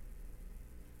postseason,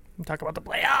 we talk about the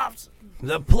playoffs.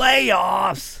 The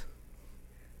playoffs!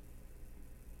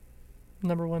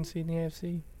 Number 1 seed in the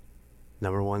AFC.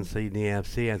 Number 1 seed in the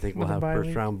AFC. I think we'll With a have bye first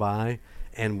week. round bye,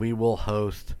 and we will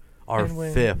host our And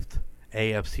win. 5th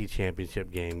AFC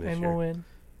Championship game this And year. we'll win.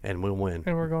 And we'll win.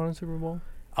 And we're going to the Super Bowl.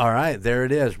 All right, there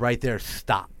it is, right there.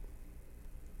 Stop.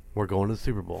 We're going to the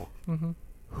Super Bowl. Mm-hmm.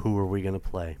 Who are we going to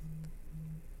play?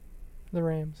 The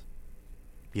Rams.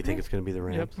 You think it's going to be the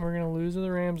Rams? Yep. We're going to lose to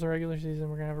the Rams the regular season.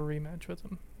 We're going to have a rematch with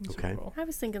them. in the Super Okay. Bowl. I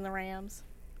was thinking the Rams.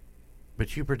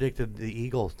 But you predicted the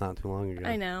Eagles not too long ago.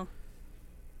 I know.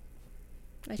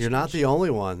 You're not the only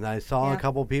one. I saw a Yeah.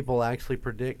 couple people actually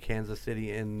predict Kansas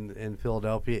City and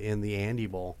Philadelphia in the Andy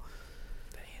Bowl.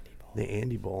 The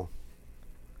Andy Bowl.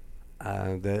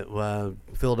 That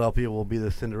Philadelphia will be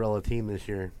the Cinderella team this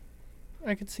year.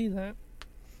 I could see that.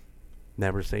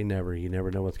 Never say never. You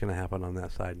never know what's going to happen on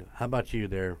that side. How about you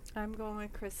there? I'm going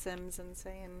with Chris Sims and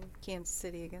saying Kansas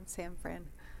City against San Fran.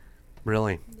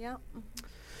 Really? Yep.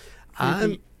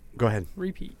 Go ahead.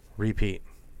 Repeat.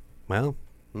 Well,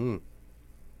 they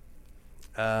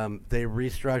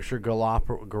restructured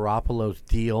Garoppolo's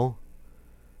deal,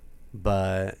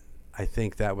 but I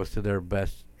think that was to their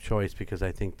best choice because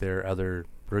I think their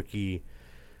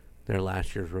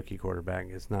last year's rookie quarterback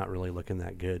is not really looking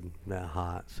that good, that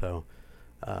hot. So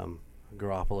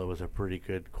Garoppolo was a pretty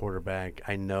good quarterback.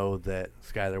 I know that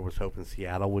Skyler was hoping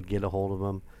Seattle would get a hold of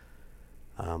him,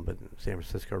 but San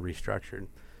Francisco restructured.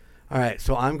 All right,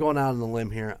 so I'm going out on the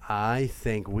limb here. I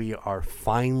think we are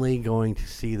finally going to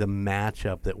see the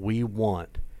matchup that we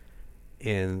want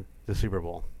in the Super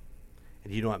Bowl.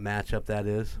 And you know what matchup that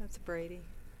is? That's Brady.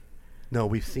 No,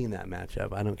 we've seen that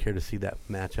matchup. I don't care to see that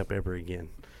matchup ever again.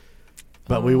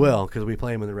 But we will because we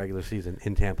play them in the regular season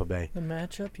in Tampa Bay. The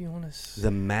matchup you want to see? The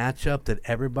matchup that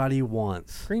everybody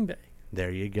wants. Green Bay.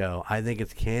 There you go. I think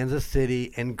it's Kansas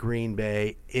City and Green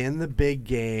Bay in the big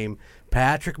game.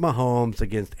 Patrick Mahomes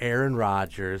against Aaron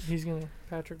Rodgers.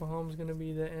 Patrick Mahomes gonna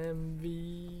be the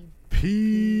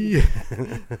P.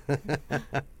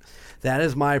 That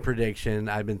is my prediction.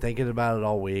 I've been thinking about it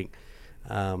all week.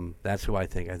 That's who I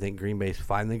think. I think Green Bay's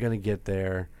finally going to get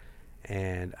there,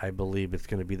 and I believe it's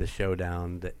going to be the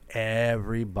showdown that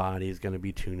everybody's going to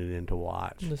be tuning in to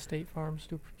watch. The State Farm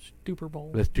Super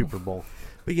Bowl. The Super Bowl.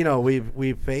 But, you know,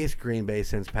 we've faced Green Bay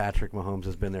since Patrick Mahomes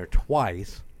has been there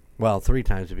twice. Well, 3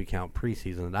 times if you count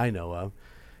preseason that I know of.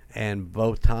 And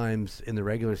both times in the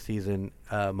regular season,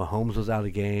 Mahomes was out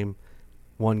of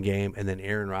one game, and then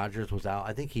Aaron Rodgers was out.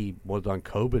 I think he was on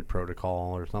COVID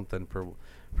protocol or something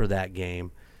for that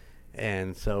game.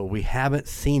 And so we haven't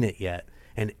seen it yet,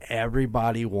 and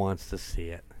everybody wants to see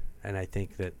it. And I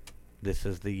think that this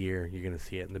is the year you're going to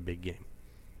see it in the big game.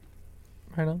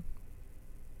 Right on.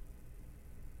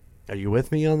 Are you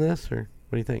with me on this, or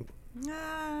what do you think?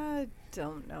 I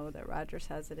don't know that Rodgers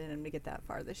has it in him to get that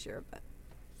far this year, but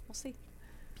we'll see.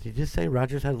 Did you just say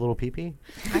Rodgers had a little pee-pee?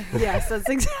 Yes, that's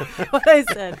exactly what I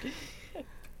said.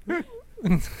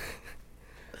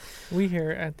 We here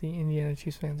at the Indiana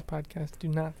Chiefs Fans Podcast do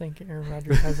not think Aaron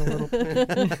Rodgers has a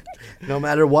little. No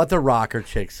matter what the rocker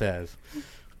chick says.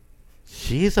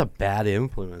 She's a bad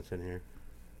influence in here.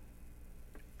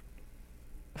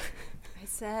 I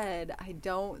said I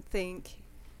don't think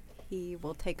he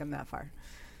will take him that far.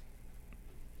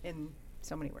 In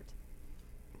so many words.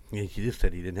 Yeah, you just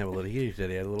said he didn't have a little. You said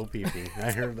he had a little pee-pee.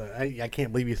 I heard that. I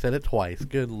can't believe you said it twice.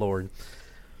 Good Lord.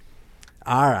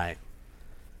 All right.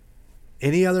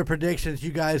 Any other predictions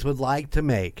you guys would like to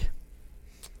make?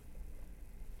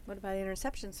 What about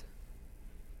interceptions?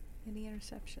 Any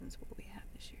interceptions will we have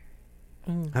this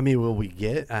year? I mean, will we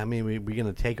get? I mean, we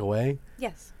going to take away?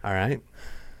 Yes. All right.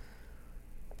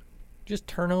 Just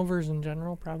turnovers in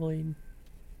general, probably.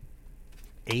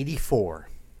 84.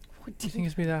 Do you think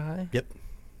it's be that high? Yep.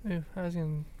 Yeah,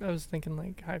 I was thinking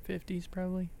like high 50s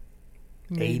probably.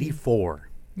 84.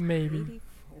 Maybe. 84.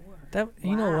 That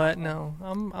you know Wow. what? No,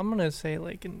 I'm gonna say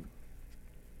like in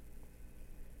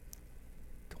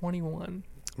 21.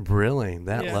 Really?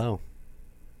 That Yeah. low?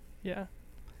 Yeah.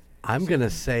 I'm going to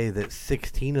say that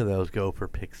 16 of those go for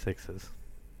pick sixes.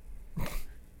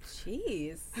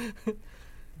 Jeez.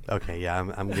 Okay, yeah,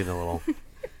 I'm getting a little.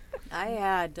 I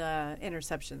had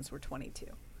interceptions were 22.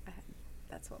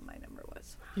 That's what my number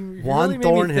was. You Juan really made me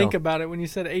Thornhill. think about it when you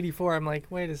said 84. I'm like,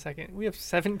 wait a second. We have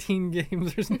 17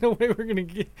 games. There's no way we're gonna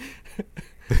get.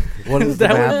 What is the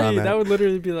that math would on be, that? that would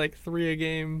literally be like 3 a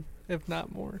game, if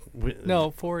not more. We-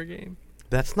 No, 4 a game.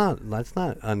 That's not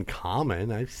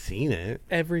uncommon. I've seen it.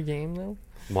 Every game though.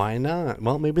 Why not?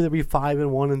 Well, maybe there'll be 5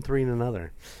 in one and 3 in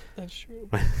another. That's true.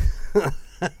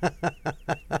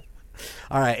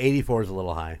 All right, 84 is a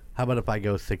little high. How about if I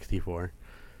go 64?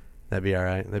 That'd be all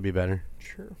right. That'd be better.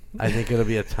 Sure. I think it'll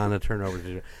be a ton of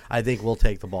turnovers. I think we'll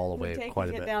take the ball away quite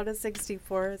a bit. down to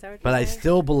 64. Is that what But you're I saying?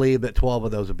 still believe that 12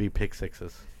 of those would be pick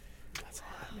sixes. That's a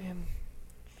lot, man.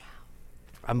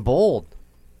 I'm bold.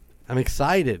 I'm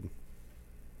excited.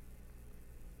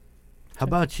 How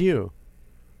about you?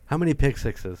 How many pick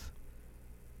sixes?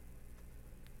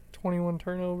 21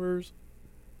 turnovers,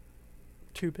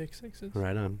 2 pick sixes.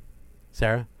 Right on.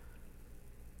 Sarah?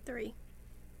 3,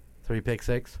 3 pick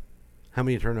six? How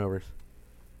many turnovers?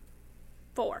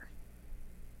 4.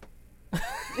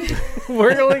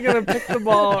 We're only going to pick the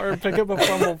ball or pick up a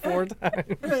fumble 4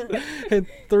 times. And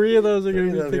 3 of those are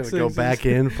going to be pick Gonna sixes. go back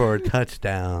in for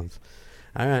touchdowns.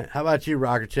 All right. How about you,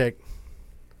 Rocker Chick?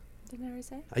 Didn't I already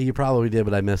say? You probably did,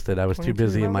 but I missed it. I was too 22.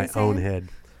 busy in What my were we own saying? head.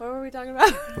 What were we talking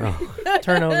about? Oh.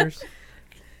 Turnovers.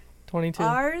 22.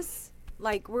 Ours,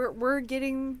 like we're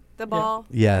getting the Yeah. ball.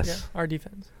 Yes. Yeah, our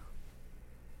defense.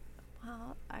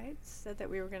 Well, I said that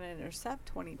we were going to intercept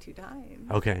 22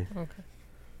 times. Okay. Okay.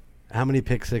 How many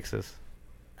pick sixes?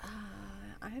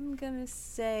 I'm going to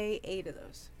say 8 of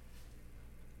those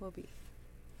will be.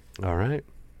 All right.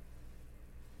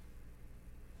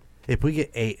 If we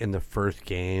get 8 in the first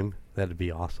game, that'd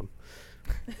be awesome.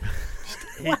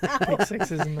 8 pick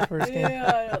sixes in the first game.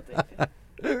 I don't think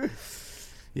so.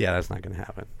 Yeah, that's not going to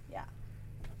happen. Yeah.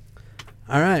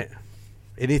 All right.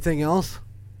 Anything else?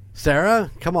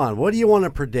 Sarah, come on. What do you want to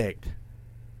predict?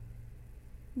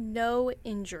 No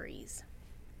injuries.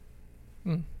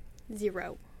 Mm.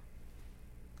 0.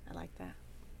 I like that.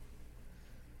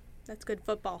 That's good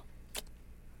football.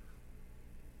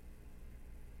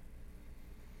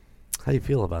 How do you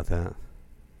feel about that?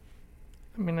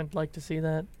 I mean, I'd like to see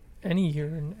that any year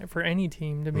and for any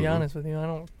team, to be Mhm. honest with you. I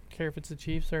don't care if it's the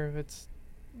Chiefs or if it's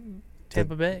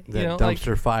Tampa Bay. That You know, like,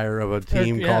 dumpster fire of a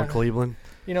team yeah. called Cleveland?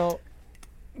 you know,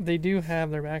 they do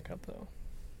have their backup, though.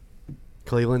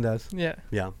 Cleveland does? Yeah.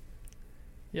 Yeah.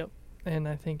 And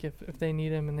I think if they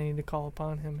need him and they need to call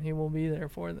upon him, he will be there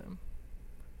for them.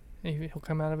 He'll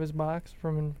come out of his box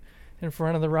from in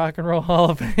front of the Rock and Roll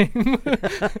Hall of Fame,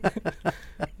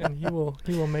 and he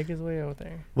will make his way out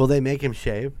there. Will they make him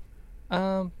shave?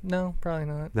 No, probably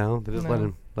not. No, they just let No.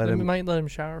 him. They might let him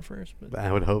shower first, but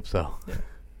I would hope so.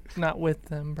 not with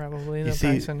them. Probably You they'll see,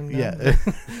 probably send him down. yeah.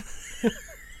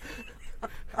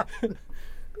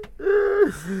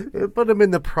 Put him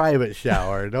in the private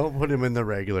shower. Don't put him in the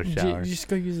regular shower. Just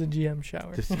go use the GM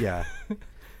shower. Just yeah.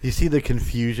 You see the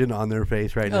confusion on their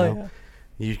face right Oh, now? yeah.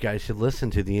 You guys should listen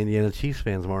to the Indiana Chiefs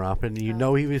fans more often. You Oh.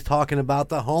 know he was talking about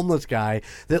the homeless guy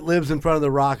that lives in front of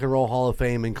the Rock and Roll Hall of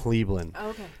Fame in Cleveland,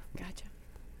 Okay. Gotcha.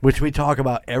 which we talk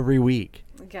about every week,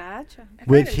 Gotcha. I've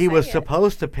which heard he him was say it.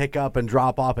 supposed to pick up and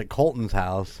drop off at Colton's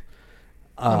house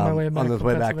On my way back on his from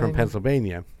way back from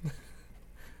Pennsylvania.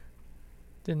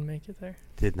 Didn't make it there.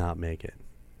 Did not make it.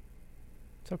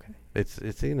 It's okay.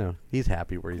 It's you know, he's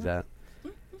happy where he's at.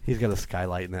 He's got a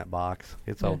skylight in that box.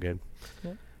 It's all Yeah. good.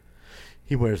 Yeah.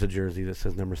 He wears a jersey that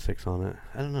says number 6 on it.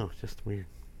 I don't know, it's just weird.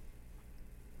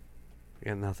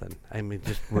 Yeah, nothing. I mean,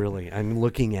 just really, I'm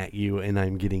looking at you and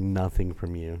I'm getting nothing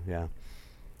from you. Yeah.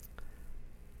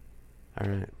 All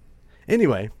right.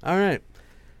 Anyway, all right.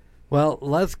 Well,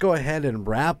 let's go ahead and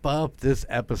wrap up this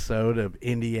episode of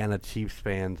Indiana Chiefs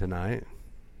Fan tonight.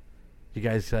 You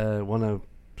guys want to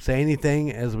say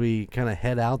anything as we kind of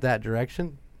head out that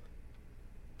direction?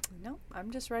 No,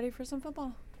 I'm just ready for some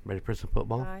football. Ready for some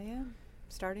football? I am.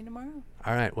 Starting tomorrow.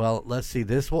 All right. Well, let's see.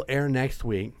 This will air next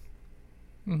week.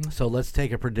 Mhm. So let's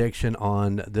take a prediction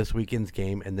on this weekend's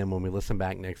game, and then when we listen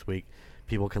back next week,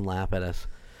 people can laugh at us.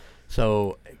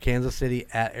 So Kansas City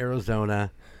at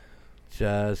Arizona.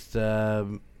 Just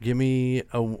give me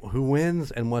who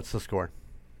wins and what's the score.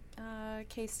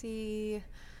 KC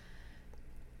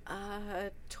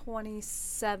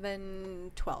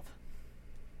 27-12.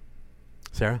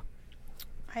 Sarah?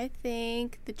 I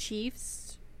think the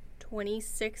Chiefs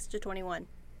 26-21.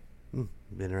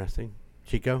 Interesting.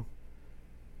 Chico?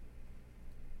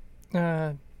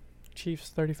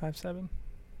 Chiefs 35-7.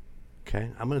 Okay.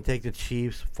 I'm going to take the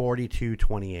Chiefs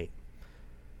 42-28.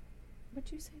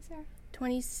 What'd you say, Sarah?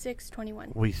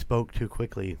 26-21. We spoke too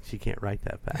quickly. She can't write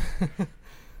that fast.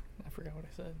 I forgot what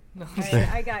I said. No.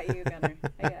 I got you, Gunner.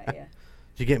 I got you.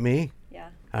 Did you get me? Yeah.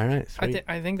 All right. Sweet.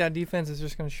 I think that defense is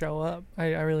just going to show up. I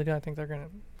really do. I think they're gonna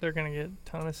get a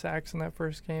ton of sacks in that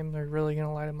first game. They're really going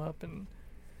to light him up, and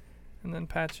then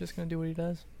Pat's just going to do what he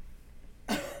does.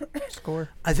 Score.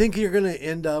 I think you're going to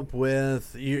end up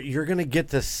with you're going to get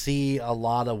to see a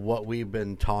lot of what we've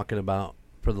been talking about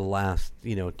for the last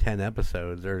 10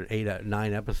 episodes or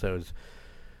 9 episodes.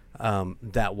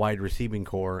 that wide receiving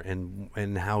core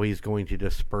and how he's going to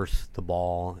disperse the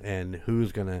ball and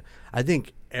who's going to – I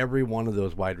think every one of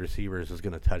those wide receivers is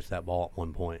going to touch that ball at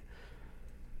one point.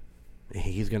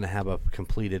 He's going to have a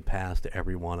completed pass to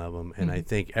every one of them, and I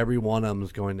think every one of them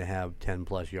is going to have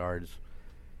 10-plus yards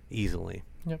easily.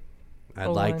 Yep. I'd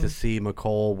like to see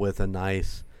McColl with a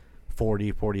nice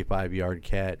 40, 45-yard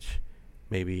catch,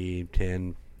 maybe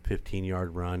 10,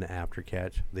 15-yard run after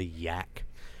catch, the yak.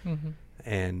 Mm-hmm.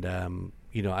 And,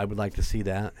 I would like to see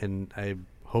that, and I'm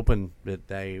hoping that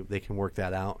they can work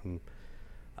that out. And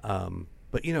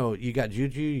but, you got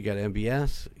Juju, you got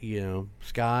MBS,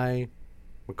 Sky,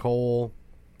 McColl,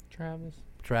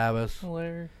 Travis.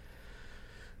 Hilaire.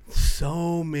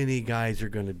 So many guys are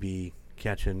going to be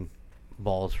catching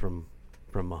balls from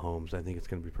Mahomes. I think it's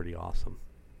going to be pretty awesome.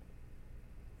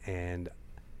 And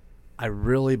I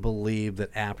really believe that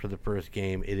after the first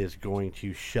game, it is going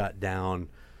to shut down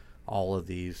all of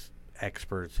these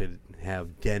experts that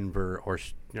have Denver or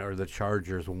the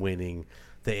Chargers winning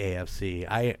the AFC.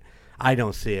 I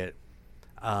don't see it.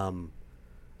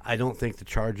 I don't think the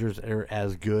Chargers are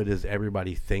as good as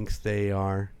everybody thinks they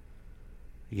are.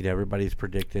 Everybody's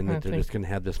predicting that they're just going to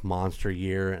have this monster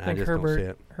year, and I just don't see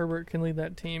it. Herbert can lead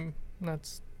that team.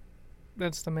 That's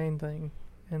the main thing,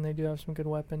 and they do have some good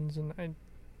weapons. And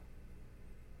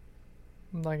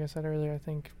like I said earlier, I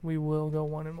think we will go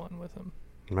 1-1 with them.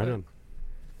 Right on.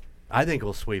 I think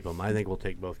we'll sweep them. I think we'll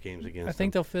take both games against them. I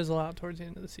think they'll fizzle out towards the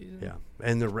end of the season. Yeah,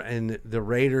 and the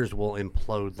Raiders will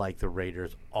implode like the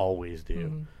Raiders always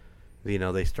do.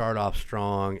 Mm-hmm. They start off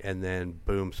strong, and then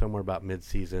boom, somewhere about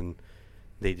midseason,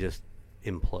 they just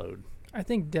implode. I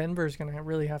think Denver's going to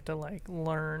really have to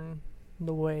learn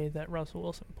the way that Russell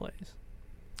Wilson plays.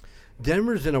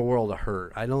 Denver's in a world of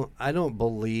hurt. I don't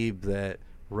believe that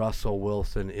Russell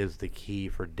Wilson is the key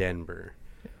for Denver.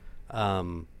 Yeah.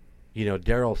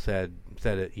 Darryl said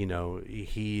it,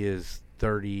 he is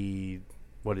 30,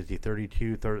 what is he,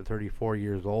 32, 34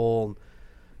 years old.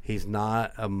 He's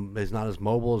not as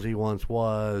mobile as he once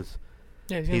was.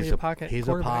 Yeah, he's a pocket He's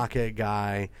a pocket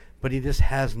guy, but he just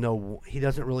he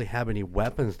doesn't really have any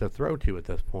weapons to throw to at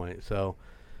this point. So,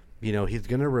 he's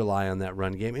going to rely on that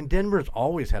run game. And Denver's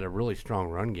always had a really strong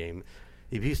run game.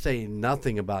 If you say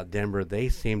nothing about Denver, they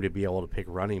seem to be able to pick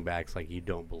running backs like you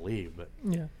don't believe. But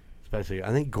yeah. Especially, I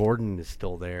think Gordon is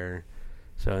still there,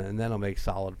 and that'll make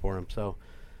solid for him. So,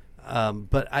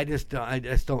 but I just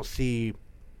don't see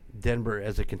Denver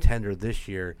as a contender this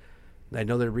year. I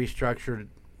know they restructured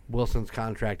Wilson's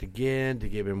contract again to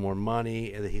give him more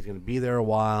money, and that he's going to be there a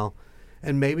while,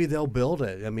 and maybe they'll build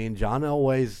it. I mean, John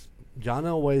Elway's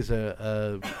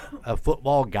a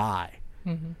football guy,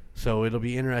 so it'll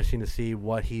be interesting to see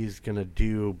what he's going to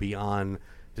do beyond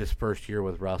this first year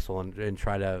with Russell, and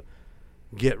try to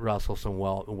get Russell some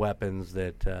weapons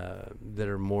that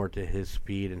are more to his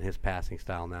speed and his passing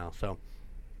style now. So,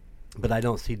 but I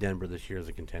don't see Denver this year as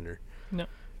a contender. No.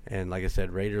 And like I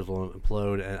said, Raiders will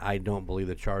implode, and I don't believe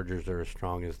the Chargers are as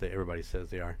strong as everybody says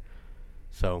they are.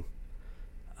 So,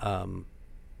 the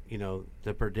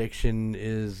prediction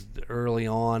is early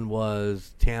on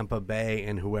was Tampa Bay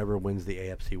and whoever wins the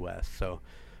AFC West. So,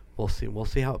 we'll see. We'll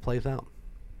see how it plays out.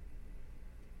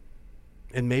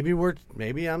 And maybe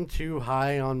I'm too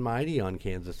high on mighty on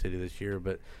Kansas City this year,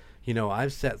 but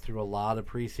I've sat through a lot of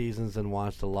preseasons and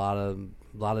watched a lot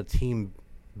of team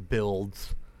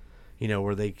builds,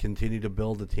 where they continue to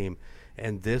build the team.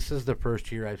 And this is the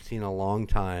first year I've seen in a long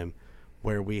time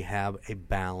where we have a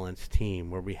balanced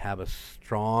team, where we have a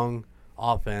strong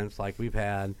offense like we've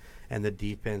had, and the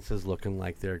defense is looking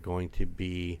like they're going to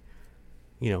be,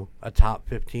 a top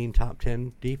 15, top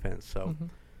 10 defense. So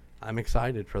I'm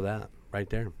excited for that. Right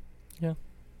there. Yeah.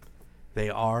 They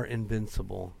are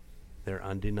invincible. They're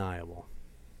undeniable.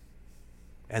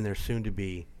 And they're soon to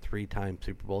be 3-time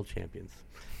Super Bowl champions.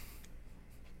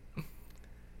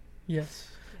 Yes.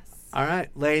 All right,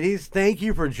 ladies, thank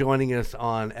you for joining us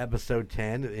on episode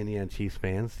 10 of Indiana Chiefs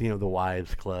Fans, the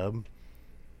Wives Club.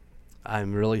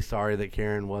 I'm really sorry that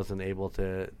Karen wasn't able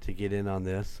to get in on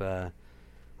this.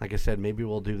 Like I said, maybe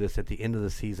we'll do this at the end of the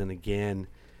season again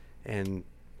and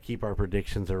keep our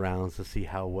predictions around to see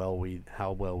how well we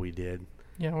did.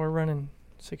 Yeah, we're running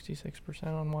 66%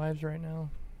 on Wives right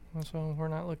now, so we're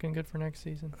not looking good for next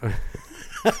season.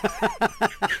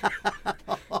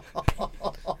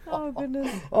 Oh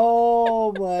goodness!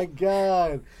 Oh my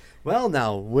God! Well,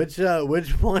 now which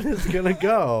one is gonna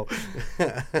go?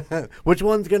 Which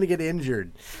one's gonna get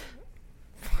injured?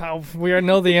 We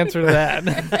know the answer to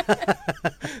that.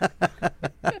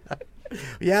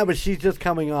 Yeah, but she's just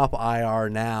coming off IR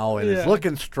now and is Yeah.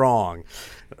 looking strong.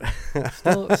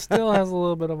 Still has a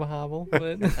little bit of a hobble,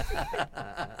 but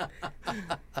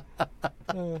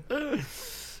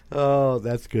Oh,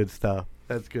 that's good stuff.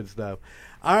 That's good stuff.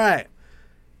 All right.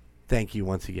 Thank you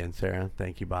once again, Sarah.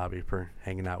 Thank you, Bobby, for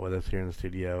hanging out with us here in the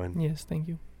studio. And yes, thank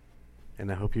you.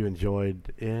 I hope you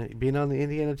enjoyed being on the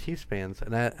Indiana Chiefs fans.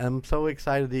 And I'm so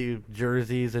excited that you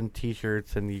jerseys and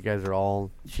T-shirts, and you guys are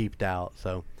all cheaped out.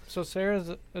 So, Sarah's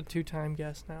a 2-time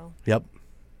guest now. yep.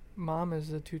 Mom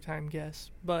is a 2-time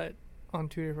guest, but on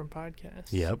 2 different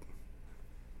podcasts. Yep.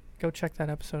 Go check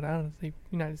that episode out of the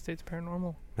United States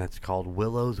Paranormal. That's called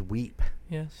Willows Weep.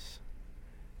 Yes.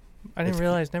 I It's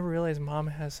never realized Mom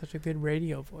has such a good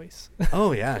radio voice.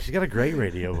 Oh, yeah. She's got a great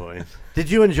radio voice.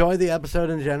 Did you enjoy the episode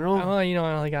in general? Well, I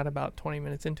only got about 20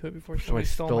 minutes into it before Somebody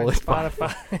somebody stole my stole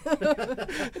it.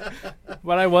 Spotify.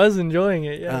 But I was enjoying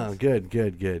it, yes. Oh, good.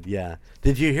 Yeah.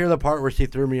 Did you hear the part where she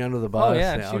threw me under the bus? Oh,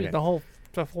 yeah. She Okay. was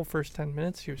the whole first 10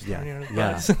 minutes, she was throwing you under the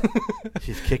Yeah. bus.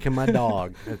 She's kicking my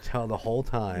dog. That's how the whole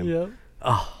time. Yep.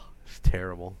 Oh, it's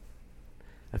terrible.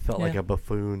 I felt like Yeah. a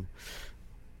buffoon.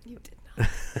 You did not.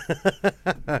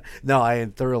 No, I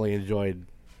thoroughly enjoyed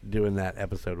doing that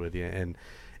episode with you,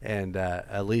 and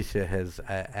Alicia has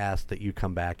asked that you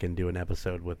come back and do an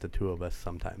episode with the two of us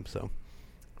sometime. So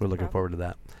we're looking Okay. forward to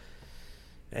that.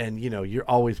 And you're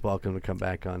always welcome to come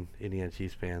back on Indiana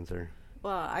Chiefs fans or.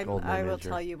 Well, I Golden will Avenger.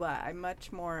 tell you what. I'm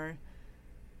much more,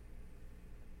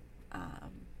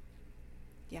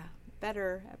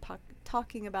 better at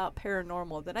talking about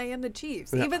paranormal than I am the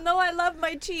Chiefs. Yeah. Even though I love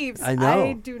my Chiefs, I know.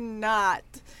 I do not.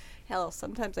 Hell,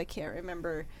 sometimes I can't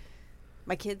remember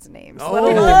my kids' names. Oh, let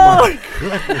alone- my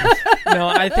goodness. No,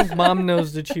 I think Mom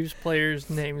knows the Chiefs players'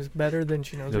 names better than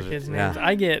she knows her Does it? kids' Yeah. names.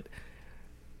 I get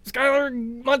Skylar,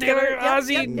 Montana, Yep,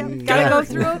 Ozzy, yep. Gotta go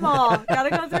through them all. Gotta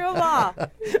go through them all.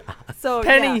 So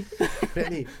Penny. yeah,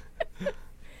 Penny.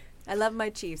 I love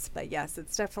my Chiefs, but yes,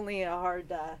 it's definitely a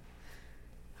hard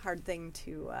thing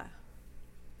to.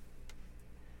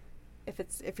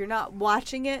 If you're not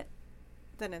watching it,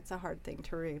 then it's a hard thing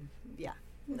to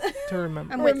To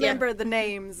remember. I'm with ya. remember the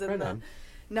names and Right the on.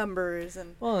 numbers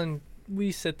and. Well, and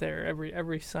we sit there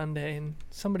every Sunday, and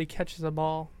somebody catches a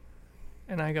ball,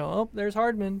 and I go, "Oh, there's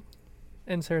Hardman,"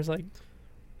 and Sarah's like,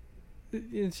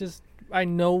 "It's just I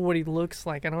know what he looks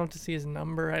like. I don't have to see his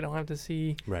number. I don't have to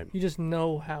see. Right. You just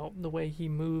know how the way he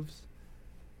moves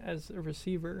as a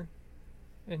receiver,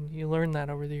 and you learn that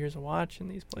over the years of watching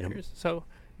these Yep. players. So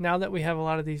now that we have a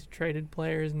lot of these traded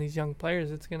players and these young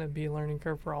players, it's going to be a learning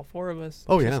curve for all 4 of us.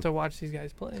 Oh, just yeah. to watch these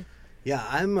guys play. Yeah,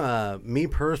 I'm. Me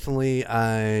personally,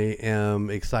 I am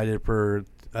excited for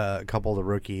a couple of the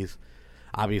rookies.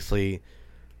 Obviously,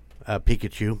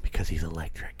 Pikachu because he's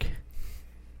electric.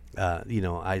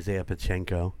 Isaiah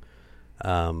Pachenko.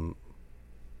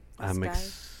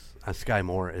 Sky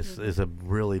Moore is a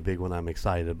really big one. I'm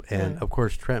excited, and Yeah. of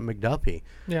course Trent McDuffie.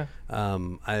 Yeah.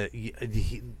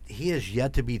 He is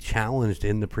yet to be challenged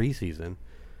in the preseason,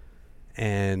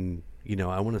 and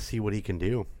I want to see what he can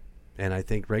do, and I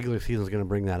think regular season is going to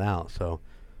bring that out. So,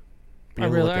 be I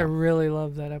on the really lookout.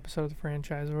 love that episode of the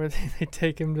franchise where they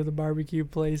take him to the barbecue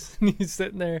place and he's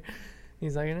sitting there.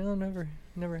 He's like, "No,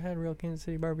 never had real Kansas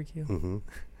City barbecue." Mhm.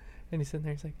 And he's sitting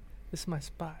there. He's like, "This is my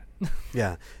spot."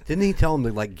 Yeah, didn't he tell him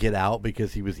to get out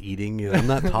because he was eating? I'm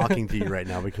not talking to you right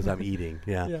now because I'm eating.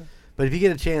 Yeah. Yeah. But if you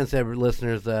get a chance,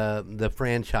 listeners, the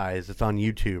franchise, it's on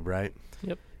YouTube, right?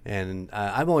 Yep. And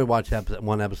I've only watched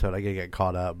one episode. I gotta get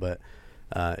caught up, but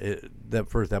that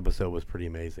first episode was pretty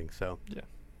amazing. So Yeah.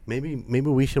 maybe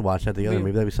we should watch that together. We-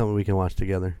 Maybe that'd be something we can watch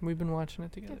together. We've been watching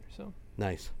it together, so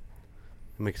Nice.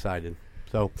 I'm excited.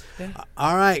 So, yeah.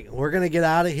 all right, we're gonna get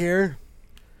out of here.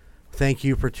 Thank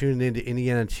you for tuning in to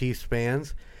Indiana Chiefs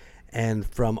fans. And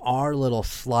from our little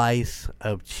slice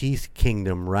of Chiefs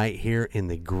Kingdom right here in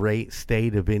the great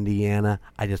state of Indiana,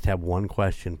 I just have one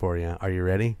question for you. Are you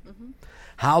ready? Mm-hmm.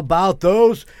 How about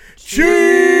those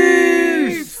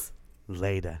Chiefs?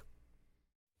 Later.